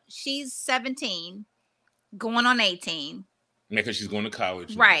she's 17, going on 18. Because she's going to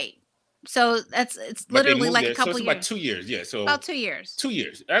college. Right. So it's But they literally moved like a there. So couple it's about years. 2 years. Yeah. So About 2 years. 2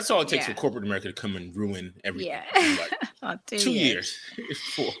 years. That's all it takes for Yeah. corporate America to come and ruin everything. Yeah. It's like About 2 2 years. years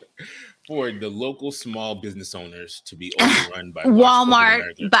for the local small business owners to be overrun by large corporate Walmart,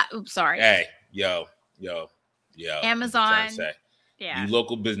 America. but oops, sorry. Hey, yo. I'm just trying to Amazon. say, Yeah. you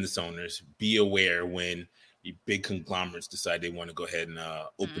local business owners, be aware when you big conglomerates decide they want to go ahead and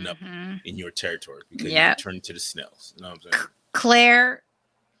open up in your territory, because you can turn into the snails. You know what I'm saying? Claire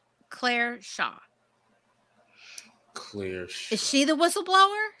Shaw. Claire Shaw. Is she the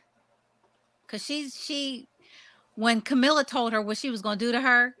whistleblower? Because she when Camilla told her what she was going to do to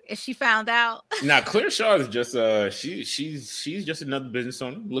her if she found out. Now, Claire Shaw is just she's just another business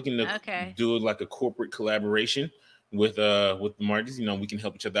owner looking to do like a corporate collaboration with the Martys. You know, we can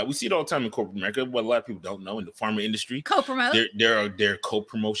help each other out. We see it all the time in corporate America. What a lot of people don't know in the pharma industry, Co-promote. There are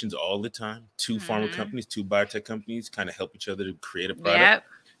co-promotions all the time. Two pharma companies, two biotech companies kind of help each other to create a product,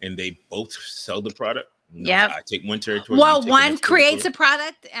 and they both sell the product. I take one territory. Well, one creates a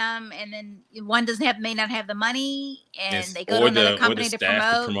product, and then one may not have the money, and they go to another company to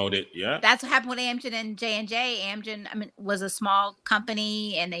promote it. Yeah, that's what happened with Amgen and J&J. Amgen, was a small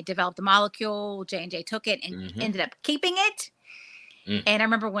company, and they developed the molecule. J&J took it and ended up keeping it. And I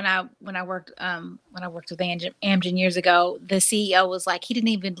remember when I worked with Amgen years ago, the CEO was like, he didn't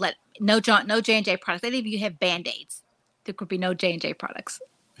even let no J&J products. They didn't even have Band-Aids. There could be no J&J products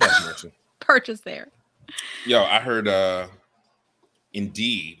purchased there. Yo, I heard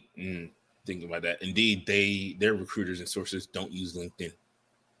Indeed, thinking about that. Indeed, their recruiters and sources don't use LinkedIn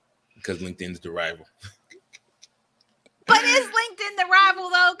because LinkedIn's the rival. But is LinkedIn the rival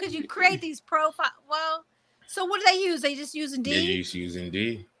though? Because you create these profiles. Well, so what do they use? They just use Indeed? They just use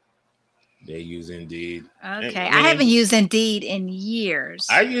Indeed. They use Indeed. Okay. I haven't used Indeed in years.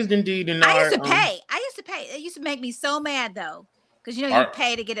 I used Indeed in I used to pay. It used to make me so mad though. Because you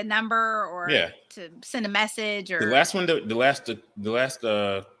pay to get a number or to send a message or the last one, the last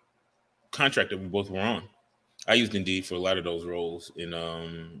contract that we both were on, I used Indeed for a lot of those roles in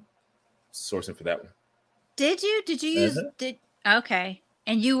sourcing for that one. Did you? Did you use? Okay,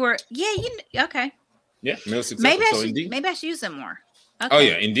 and you were okay. Yeah, maybe I should use them more. Okay. Oh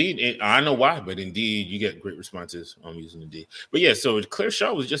yeah, Indeed. I know why, but Indeed, you get great responses on using Indeed. But yeah, so Claire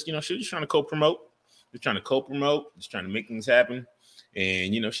Shaw was just she was just trying to co-promote. Just trying to co-promote, just trying to make things happen.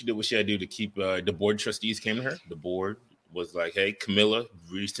 And, she did what she had to do to keep the board trustees came to her. The board was like, hey, Camilla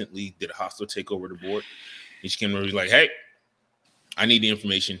recently did a hostile takeover of the board. And she came to her and was like, hey, I need the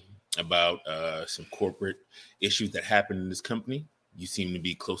information about some corporate issues that happened in this company. You seem to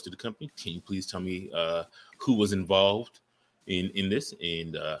be close to the company. Can you please tell me who was involved in this?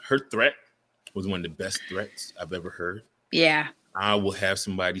 And her threat was one of the best threats I've ever heard. Yeah. I will have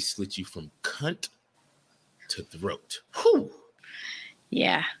somebody slit you from cunt to throat. Whew.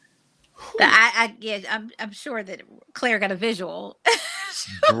 Yeah. I'm sure that Claire got a visual.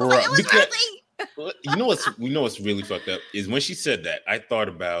 Bro, you know what's really fucked up is when she said that, I thought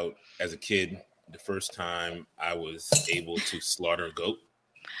about as a kid the first time I was able to slaughter a goat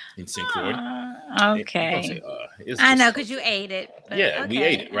in St. Croix. Okay. I know because you ate it. Yeah, we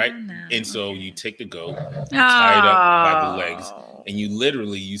ate it, right? And so you take the goat, tie it up by the legs, and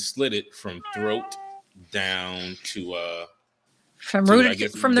you slit it from throat down to from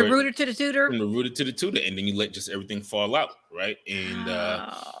the rooter to the tutor, and then you let just everything fall out, right? And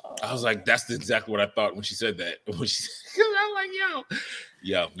I was like, that's exactly what I thought when she said that. I'm like,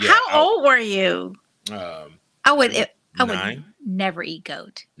 yo. How old were you? I would nine. Never eat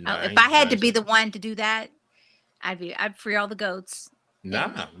goat. If I had to be the one to do that, I'd free all the goats.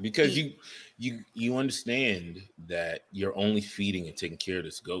 Nah, because you understand that you're only feeding and taking care of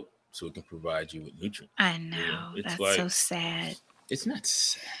this goat so it can provide you with nutrients. I know. That's like, so sad. It's not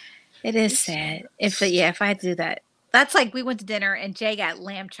sad. It is sad. If I had to do that. That's like we went to dinner and Jay got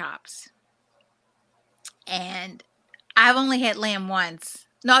lamb chops. And I've only had lamb once.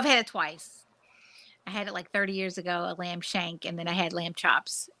 No, I've had it twice. I had it like 30 years ago, a lamb shank, and then I had lamb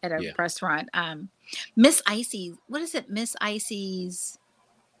chops at a restaurant. Miss Icy's, what is it? Miss Icy's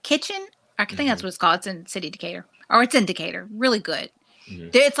Kitchen? I think that's what it's called. It's in City Decatur. Or it's in Decatur. Really good. Mm-hmm.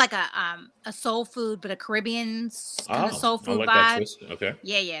 It's like a soul food, but a Caribbean kind of soul food vibe. Okay.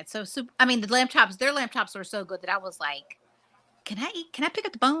 Yeah. So I mean, their lamb chops were so good that I was like, can I pick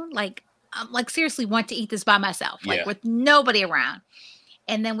up the bone? Like, I'm like seriously want to eat this by myself, like with nobody around.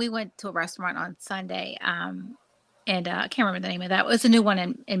 And then we went to a restaurant on Sunday, and I can't remember the name of that. It was a new one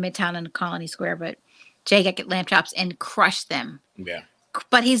in Midtown in Colony Square, but Jay got lamb chops and crushed them. Yeah.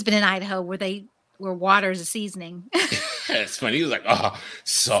 But he's been in Idaho where water is a seasoning. It's funny. He was like,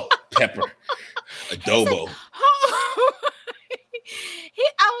 salt, pepper, adobo.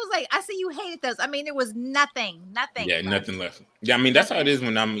 I was like, I see you hated those. I mean, there was nothing Yeah, left. nothing left. Yeah, I mean that's how it Nothing. is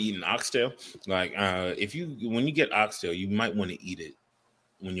when I'm eating oxtail. Like, when you get oxtail, you might want to eat it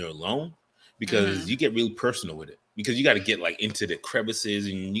when you're alone because you get really personal with it. Because you got to get like into the crevices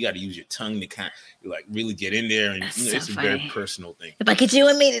and you got to use your tongue to kind of like really get in there, and That's so it's a funny. very personal thing. Like, it's you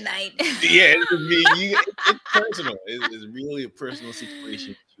and me tonight. Yeah, it's personal. It's really a personal situation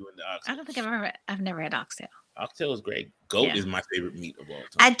with you and the oxtail. I don't think I've never had oxtail. Oxtail is great. Goat is my favorite meat of all time.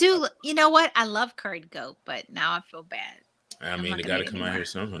 I do. You know what? I love curried goat, but now I feel bad. I mean, they got to come out here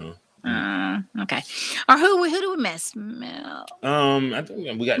somehow. Okay. Or who do we miss? I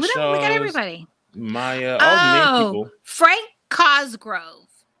think we got Shaw. We got everybody. Maya, all the main people. Frank Cosgrove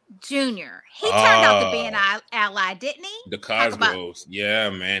Jr. He turned out to be an ally, didn't he? The Cosgroves, yeah,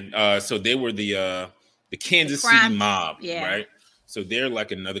 man. So they were the Kansas City mob, right? So they're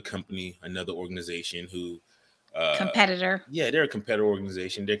like another company, another organization who competitor. Yeah, they're a competitor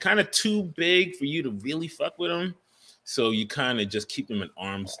organization. They're kind of too big for you to really fuck with them. So you kind of just keep them at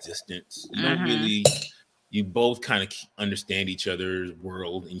arm's distance. You don't really. You both kind of understand each other's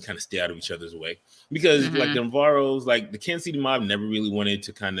world and you kind of stay out of each other's way. Because like the Navarros, like the Kansas City mob never really wanted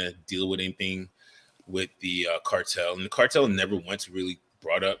to kind of deal with anything with the cartel. And the cartel never once really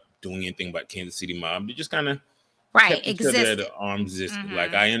brought up doing anything about Kansas City mob. They just kind of kept each other at arm's distance.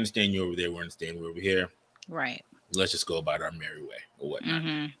 Like, I understand you over there, we understand you over here. Right. Let's just go about our merry way or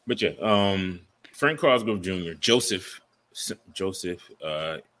whatnot. But yeah, Frank Cosgrove Jr., Joseph,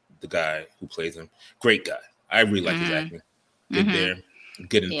 the guy who plays him, great guy. I really like his acting. Good there,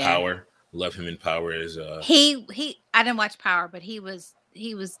 good in Power. Love him in Power as he. I didn't watch Power, but he was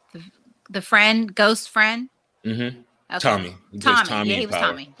the friend, ghost friend. Okay. Tommy. Yeah, he was Power.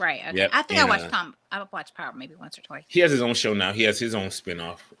 Tommy. Right. Okay. Yep. I think I watched Tom. I watched Power maybe once or twice. He has his own show now. He has his own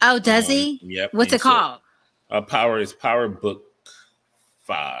spinoff. Oh, does he? Yep. What's it called? Power is Power Book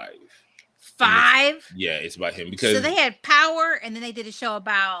 5. 5? Yeah, it's about him because so they had Power, and then they did a show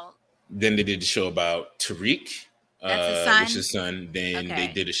about. Then they did a show about Tariq, which is his son. Then they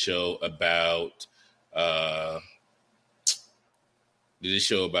did a show about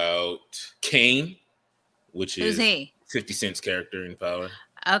Kane, which is 50 Cent's character in Power.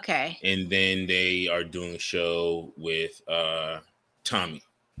 Okay. And then they are doing a show with Tommy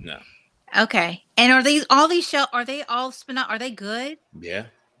now. Okay. And are these shows? Are they all spin-off? Are they good? Yeah.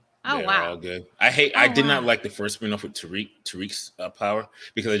 Oh, they're wow. all good. I did not like the first spin-off with Tariq's Power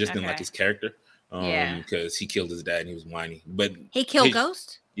because I just didn't like his character. Because he killed his dad and he was whiny. But he killed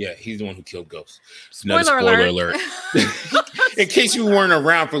Ghost? Yeah, he's the one who killed Ghost. Spoiler alert. In case you weren't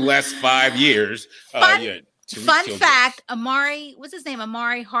around for the last 5 years. Fun fact, Amari, what's his name?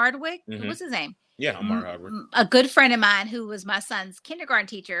 Amari Hardwick? What's his name? Yeah, Amari Hardwick. A good friend of mine who was my son's kindergarten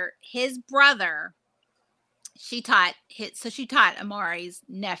teacher, his brother, she taught Amari's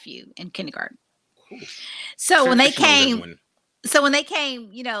nephew in kindergarten. Cool. So when they came,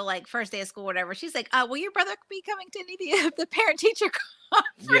 like first day of school, whatever, she's like, will your brother be coming to any of the parent teacher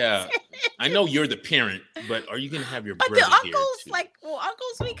conferences? Yeah, I know you're the parent, but are you going to have your brother here? But the uncles, here too? will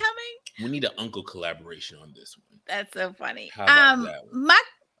uncles be coming? We need an uncle collaboration on this one. That's so funny. How about that one?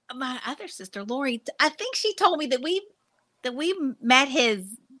 My other sister, Lori, I think she told me that we met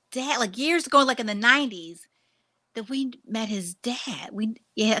his dad like years ago, like in the 90s. That we met his dad.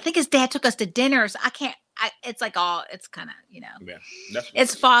 I think his dad took us to dinner. So it's kind of, Yeah,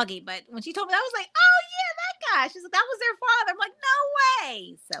 it's foggy. But when she told me that, I was like, oh yeah, that guy. She's like, that was their father. I'm like, no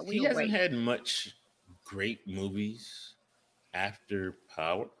way. So he hasn't had much great movies after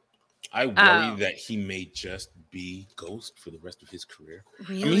Power. I worry that he may just be Ghost for the rest of his career.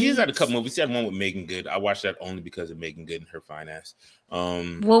 Really? I mean, he's had a couple movies. He had one with Megan Good. I watched that only because of Megan Good and her fine ass.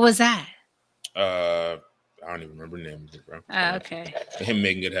 What was that? I don't even remember the name of it, bro. Okay. Him and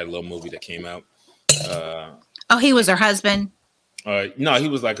Megan Good had a little movie that came out. He was her husband? No, he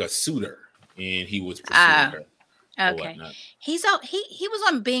was like a suitor, and he was pursuing her. Okay. He was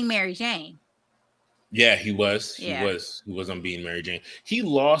on Being Mary Jane. Yeah, he was. He was on Being Mary Jane. He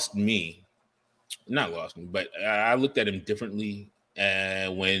lost me. Not lost me, but I looked at him differently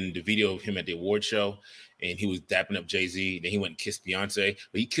when the video of him at the award show and he was dapping up Jay-Z. Then he went and kissed Beyonce,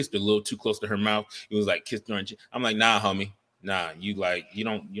 but he kissed a little too close to her mouth. He was like, kissed her on. I'm like, nah, homie. Nah, you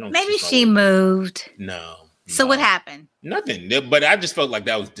don't. Maybe she moved. No. So what happened? Nothing. But I just felt like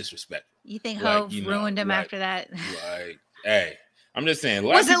that was disrespectful. You think Hov ruined him after that? Like, hey, I'm just saying.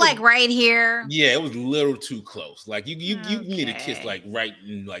 Was it like right here? Yeah, it was a little too close. Like you need to kiss like right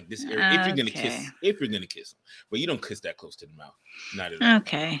in like this area if you're gonna kiss him. But you don't kiss that close to the mouth. Not at all.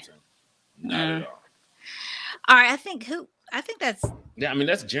 Okay. Not at all. All right, I think that's. Yeah, I mean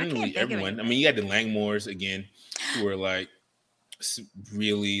that's generally everyone. I mean, you had the Langmores again, who were like,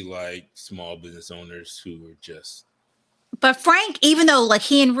 really like small business owners who were just. But Frank, even though like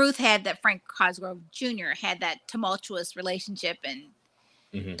he and Ruth had that, Frank Cosgrove Jr. had that tumultuous relationship, and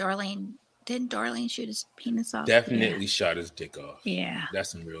didn't Darlene shoot his penis off? Definitely shot his dick off. Yeah.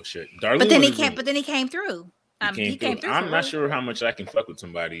 That's some real shit. But then he came through. He came through. I'm not sure how much I can fuck with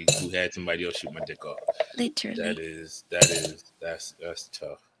somebody who had somebody else shoot my dick off. Literally. That's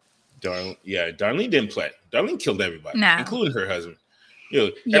tough. Darlene didn't play. Darlene killed everybody, including her husband.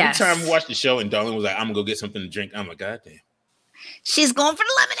 Every time we watched the show and Darlene was like, "I'm gonna go get something to drink," I'm like, "God damn." She's going for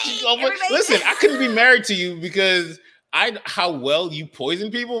the lemonade. Listen, I couldn't be married to you because how well you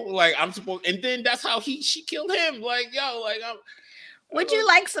poison people. Like I'm supposed, and then that's how she killed him. Like would you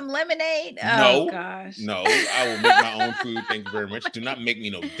like some lemonade? No, oh gosh, no. I will make my own food. Thank you very much. Do not make me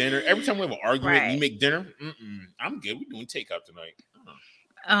no dinner. Every time we have an argument, you make dinner. I'm good. We're doing takeout tonight.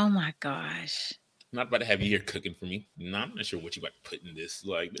 Oh my gosh. I'm not about to have you here cooking for me. No, I'm not sure what you about to put in this.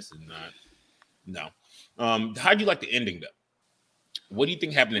 Like, this is not. No. How do you like the ending though? What do you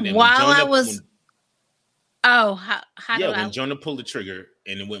think happened in the end? When Jonah pulled the trigger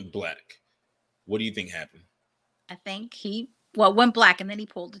and it went black. What do you think happened? I think went black and then he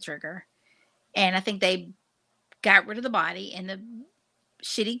pulled the trigger. And I think they got rid of the body in the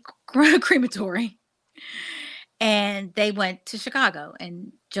shitty crematory. And they went to Chicago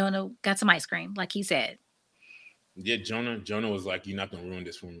and Jonah got some ice cream, like he said. Yeah, Jonah was like, "You're not gonna ruin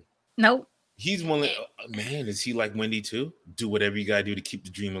this for me." Nope. He's willing. Man, is he like Wendy too? Do whatever you gotta do to keep the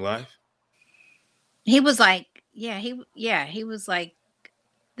dream alive. He was like, he was like,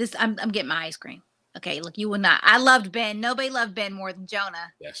 "This, I'm getting my ice cream." Okay, look, you will not. I loved Ben. Nobody loved Ben more than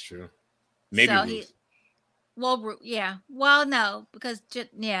Jonah. That's true. Maybe Ruth. Well, no, because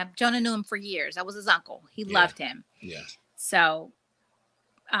Jonah knew him for years. I was his uncle. He loved him. Yeah. So,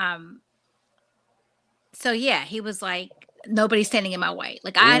 he was like, nobody's standing in my way.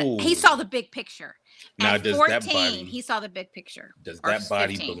 Like he saw the big picture. Now, at 14, he saw the big picture. Does that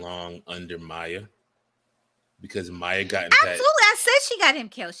body 15. Belong under Maya? Because Maya got absolutely. I said she got him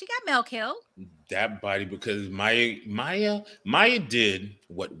killed. She got Mel killed. That body, because Maya did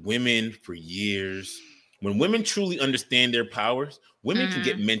what women for years. When women truly understand their powers, women can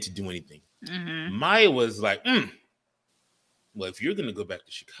get men to do anything. Maya was like, well, if you're gonna go back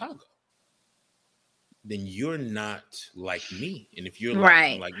to Chicago, then you're not like me. And if you're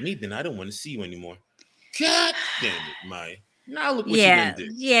like me, then I don't want to see you anymore. God damn it, Maya. Now look what she done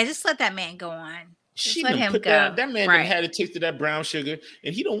did. Yeah, just let that man go on. She let him go. That man had a taste of that brown sugar,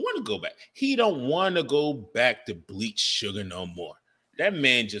 and he don't want to go back. He don't want to go back to bleach sugar no more. That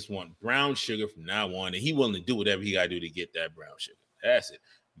man just want brown sugar from now on, and he willing to do whatever he got to do to get that brown sugar. That's it.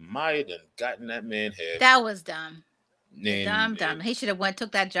 Maya done gotten that man head. That was dumb. Dumb. He should have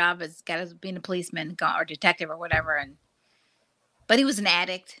took that job as being a policeman or detective or whatever. But he was an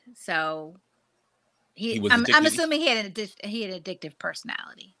addict, so I'm assuming he had an addictive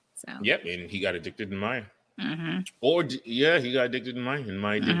personality. So yep, and he got addicted to Maya. He got addicted to Maya, and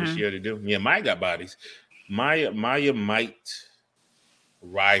Maya did what she had to do. Yeah, Maya got bodies. Maya might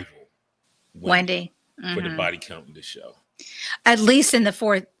rival Wendy for the body count in the show. At least in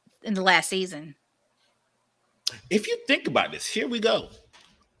the last season. If you think about this, here we go.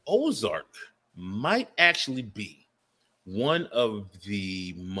 Ozark might actually be one of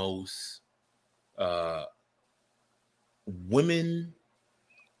the most women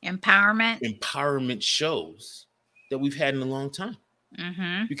empowerment shows that we've had in a long time.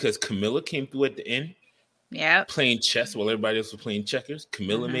 Because Camilla came through at the end. Yeah, playing chess while everybody else was playing checkers.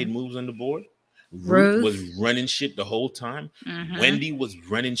 Camilla made moves on the board. Ruth was running shit the whole time. Wendy was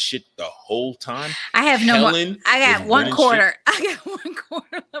running shit the whole time. I have Helen I got 1 quarter. I got 1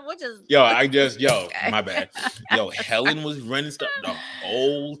 quarter. Which is my bad. Helen was running stuff the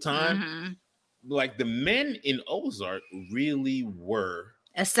whole time. Like the men in Ozark really were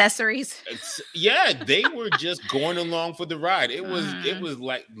accessories. Yeah, they were just going along for the ride. It was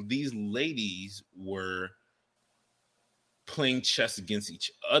like these ladies were playing chess against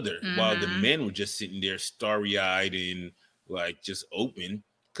each other while the men were just sitting there starry-eyed and like just open,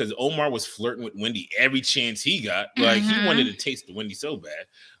 because Omar was flirting with Wendy every chance he got. Like he wanted to taste the Wendy so bad.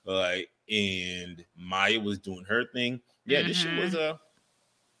 And Maya was doing her thing. Yeah, this shit was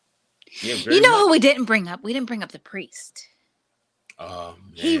who we didn't bring up? We didn't bring up the priest. Oh,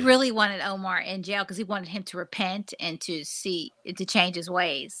 man. He really wanted Omar in jail because he wanted him to repent and to change his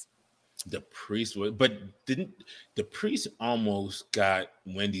ways. The priest didn't the priest almost got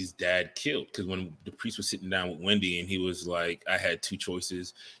Wendy's dad killed, because when the priest was sitting down with Wendy and he was like, I had 2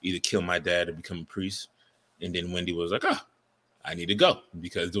 choices, either kill my dad or become a priest. And then Wendy was like, I need to go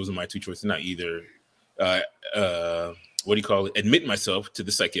because those are my 2 choices. Not either what do you call it? Admit myself to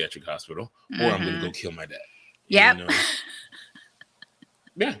the psychiatric hospital, or I'm going to go kill my dad. Yep. You know?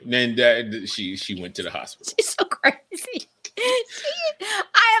 Yeah. And then she went to the hospital. She's so crazy.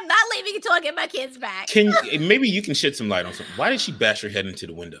 I am not leaving until I get my kids back. Maybe you can shed some light on something. Why did she bash her head into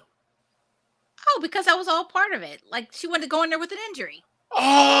the window? Oh, because that was all part of it. Like she wanted to go in there with an injury.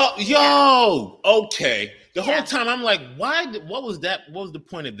 Oh, yo, okay. The whole time I'm like, why? What was that? What was the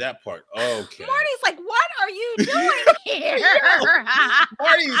point of that part? Okay. Marty's like, what are you doing here?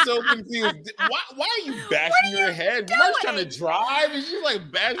 Marty is so confused. Why are you bashing her head? Marty's trying to drive, and she's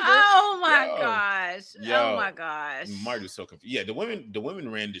like bashing her. Oh my gosh! Yo. Oh my gosh! Marty's so confused. Yeah, the women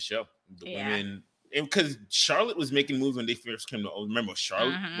ran the show. The women. Because Charlotte was making moves when they first came to. Remember,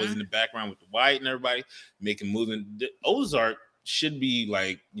 Charlotte was in the background with the White and everybody making moves. And the Ozark should be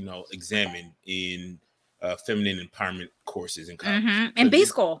examined in feminine empowerment courses in college and B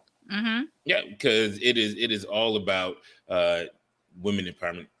school. Yeah, because it is all about women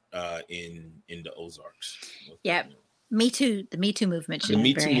empowerment in the Ozarks. Yep. Me Too. The Me Too movement should. The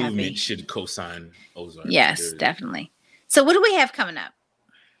Me Too movement should co-sign Ozark. Yes, definitely. So, what do we have coming up?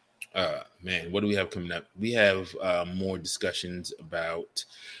 Man, what do we have coming up? We have more discussions about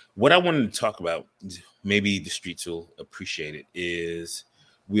what I wanted to talk about. Maybe the streets will appreciate it. Is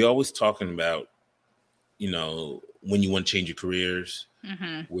we always talking about, when you want to change your careers,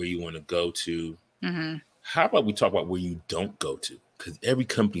 where you want to go to. How about we talk about where you don't go to? Because every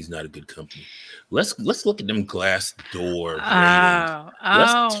company is not a good company. Let's look at them Glassdoor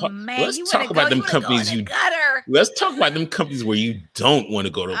ratings. Let's talk about them companies Let's talk about them companies where you don't want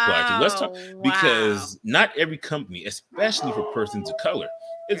to go to apply to. Let's talk because not every company, especially for persons of color,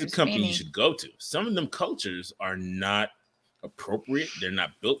 is a company you should go to. Some of them cultures are not appropriate. They're not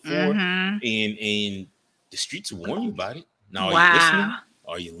built for, and the streets warn you about it. Now, are you listening?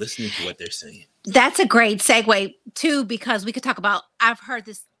 Are you listening to what they're saying? That's a great segue too, because we could talk about. I've heard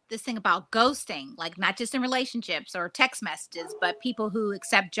this thing about ghosting, like not just in relationships or text messages, but people who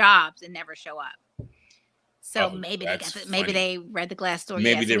accept jobs and never show up. So maybe they read the Glassdoor.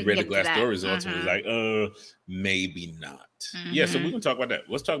 Maybe they read the Glassdoor results and was like, maybe not. Yeah, so we're gonna talk about that.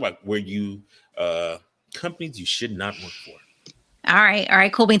 Let's talk about where you companies you should not work for. All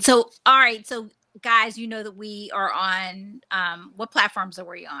right, cool. So guys, you know that we are on what platforms are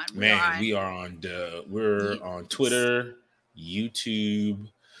we on? We're on Twitter, YouTube,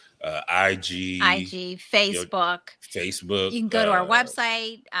 IG, Facebook. Facebook. You can go to our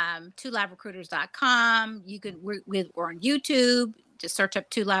website, 2liverecruiters.com. We're on YouTube. Just search up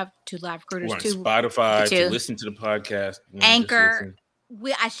 2Live Recruiters. We're on Spotify to listen to the podcast. Anchor.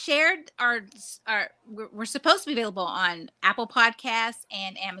 I shared we're supposed to be available on Apple Podcasts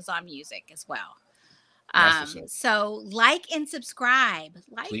and Amazon Music as well. So like and subscribe,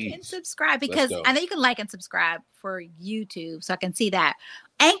 because I know you can like and subscribe for YouTube, so I can see that.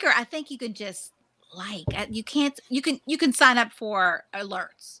 Anchor, I think you can just you can sign up for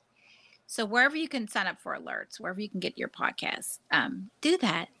alerts. So wherever you can sign up for alerts, wherever you can get your podcasts, do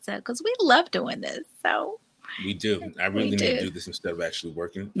that. So because we love doing this, so. We do. I really need to do this instead of actually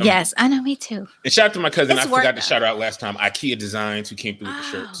working. Yes, I know. Me too. And shout out to my cousin. I forgot to shout her out last time. IKEA Designs, who came through with the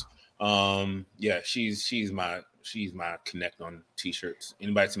shirts. Yeah, she's my connect on t-shirts.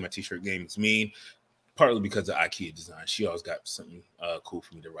 Anybody see my t-shirt game? It's me. Partly because of IKEA Design. She always got something cool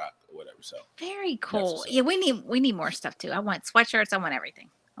for me to rock or whatever. So very cool. Yeah, we need more stuff too. I want sweatshirts. I want everything.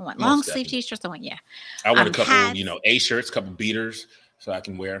 I want long sleeve t-shirts. I want I want a couple, hats. A shirts, a couple beaters, so I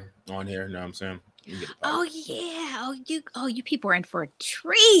can wear on here. You know what I'm saying? Oh yeah! You people are in for a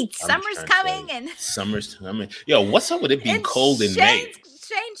treat. Summer's coming and summer's coming. Yo, what's up with it being cold in May?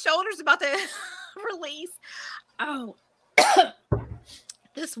 Shane's shoulder's about to release. Oh,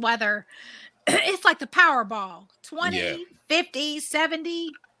 this weather, it's like the Powerball. 20, 50,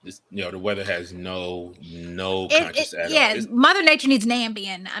 70. The weather has no conscious at all. Yeah, Mother Nature needs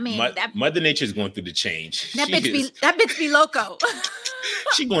Ambien. I mean, Mother Nature is going through the change. That bitch be loco.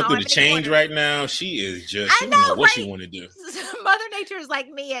 She going through the change right now. She is just. She don't know what she want to do. Mother Nature is like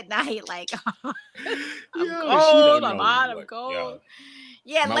me at night. Like I'm cold. I'm hot. I'm cold.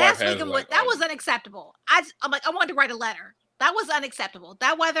 Yeah, last week that was unacceptable. I'm like, I wanted to write a letter. That was unacceptable.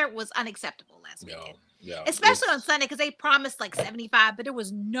 That weather was unacceptable last weekend. Yeah, especially on Sunday because they promised like 75, but there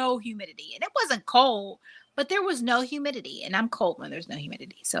was no humidity, and it wasn't cold, but there was no humidity, and I'm cold when there's no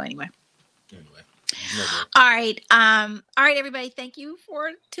humidity. So anyway. All right, everybody. Thank you for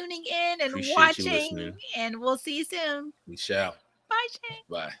tuning in and watching, and we'll see you soon. We shall. Bye, Shane.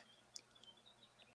 Bye.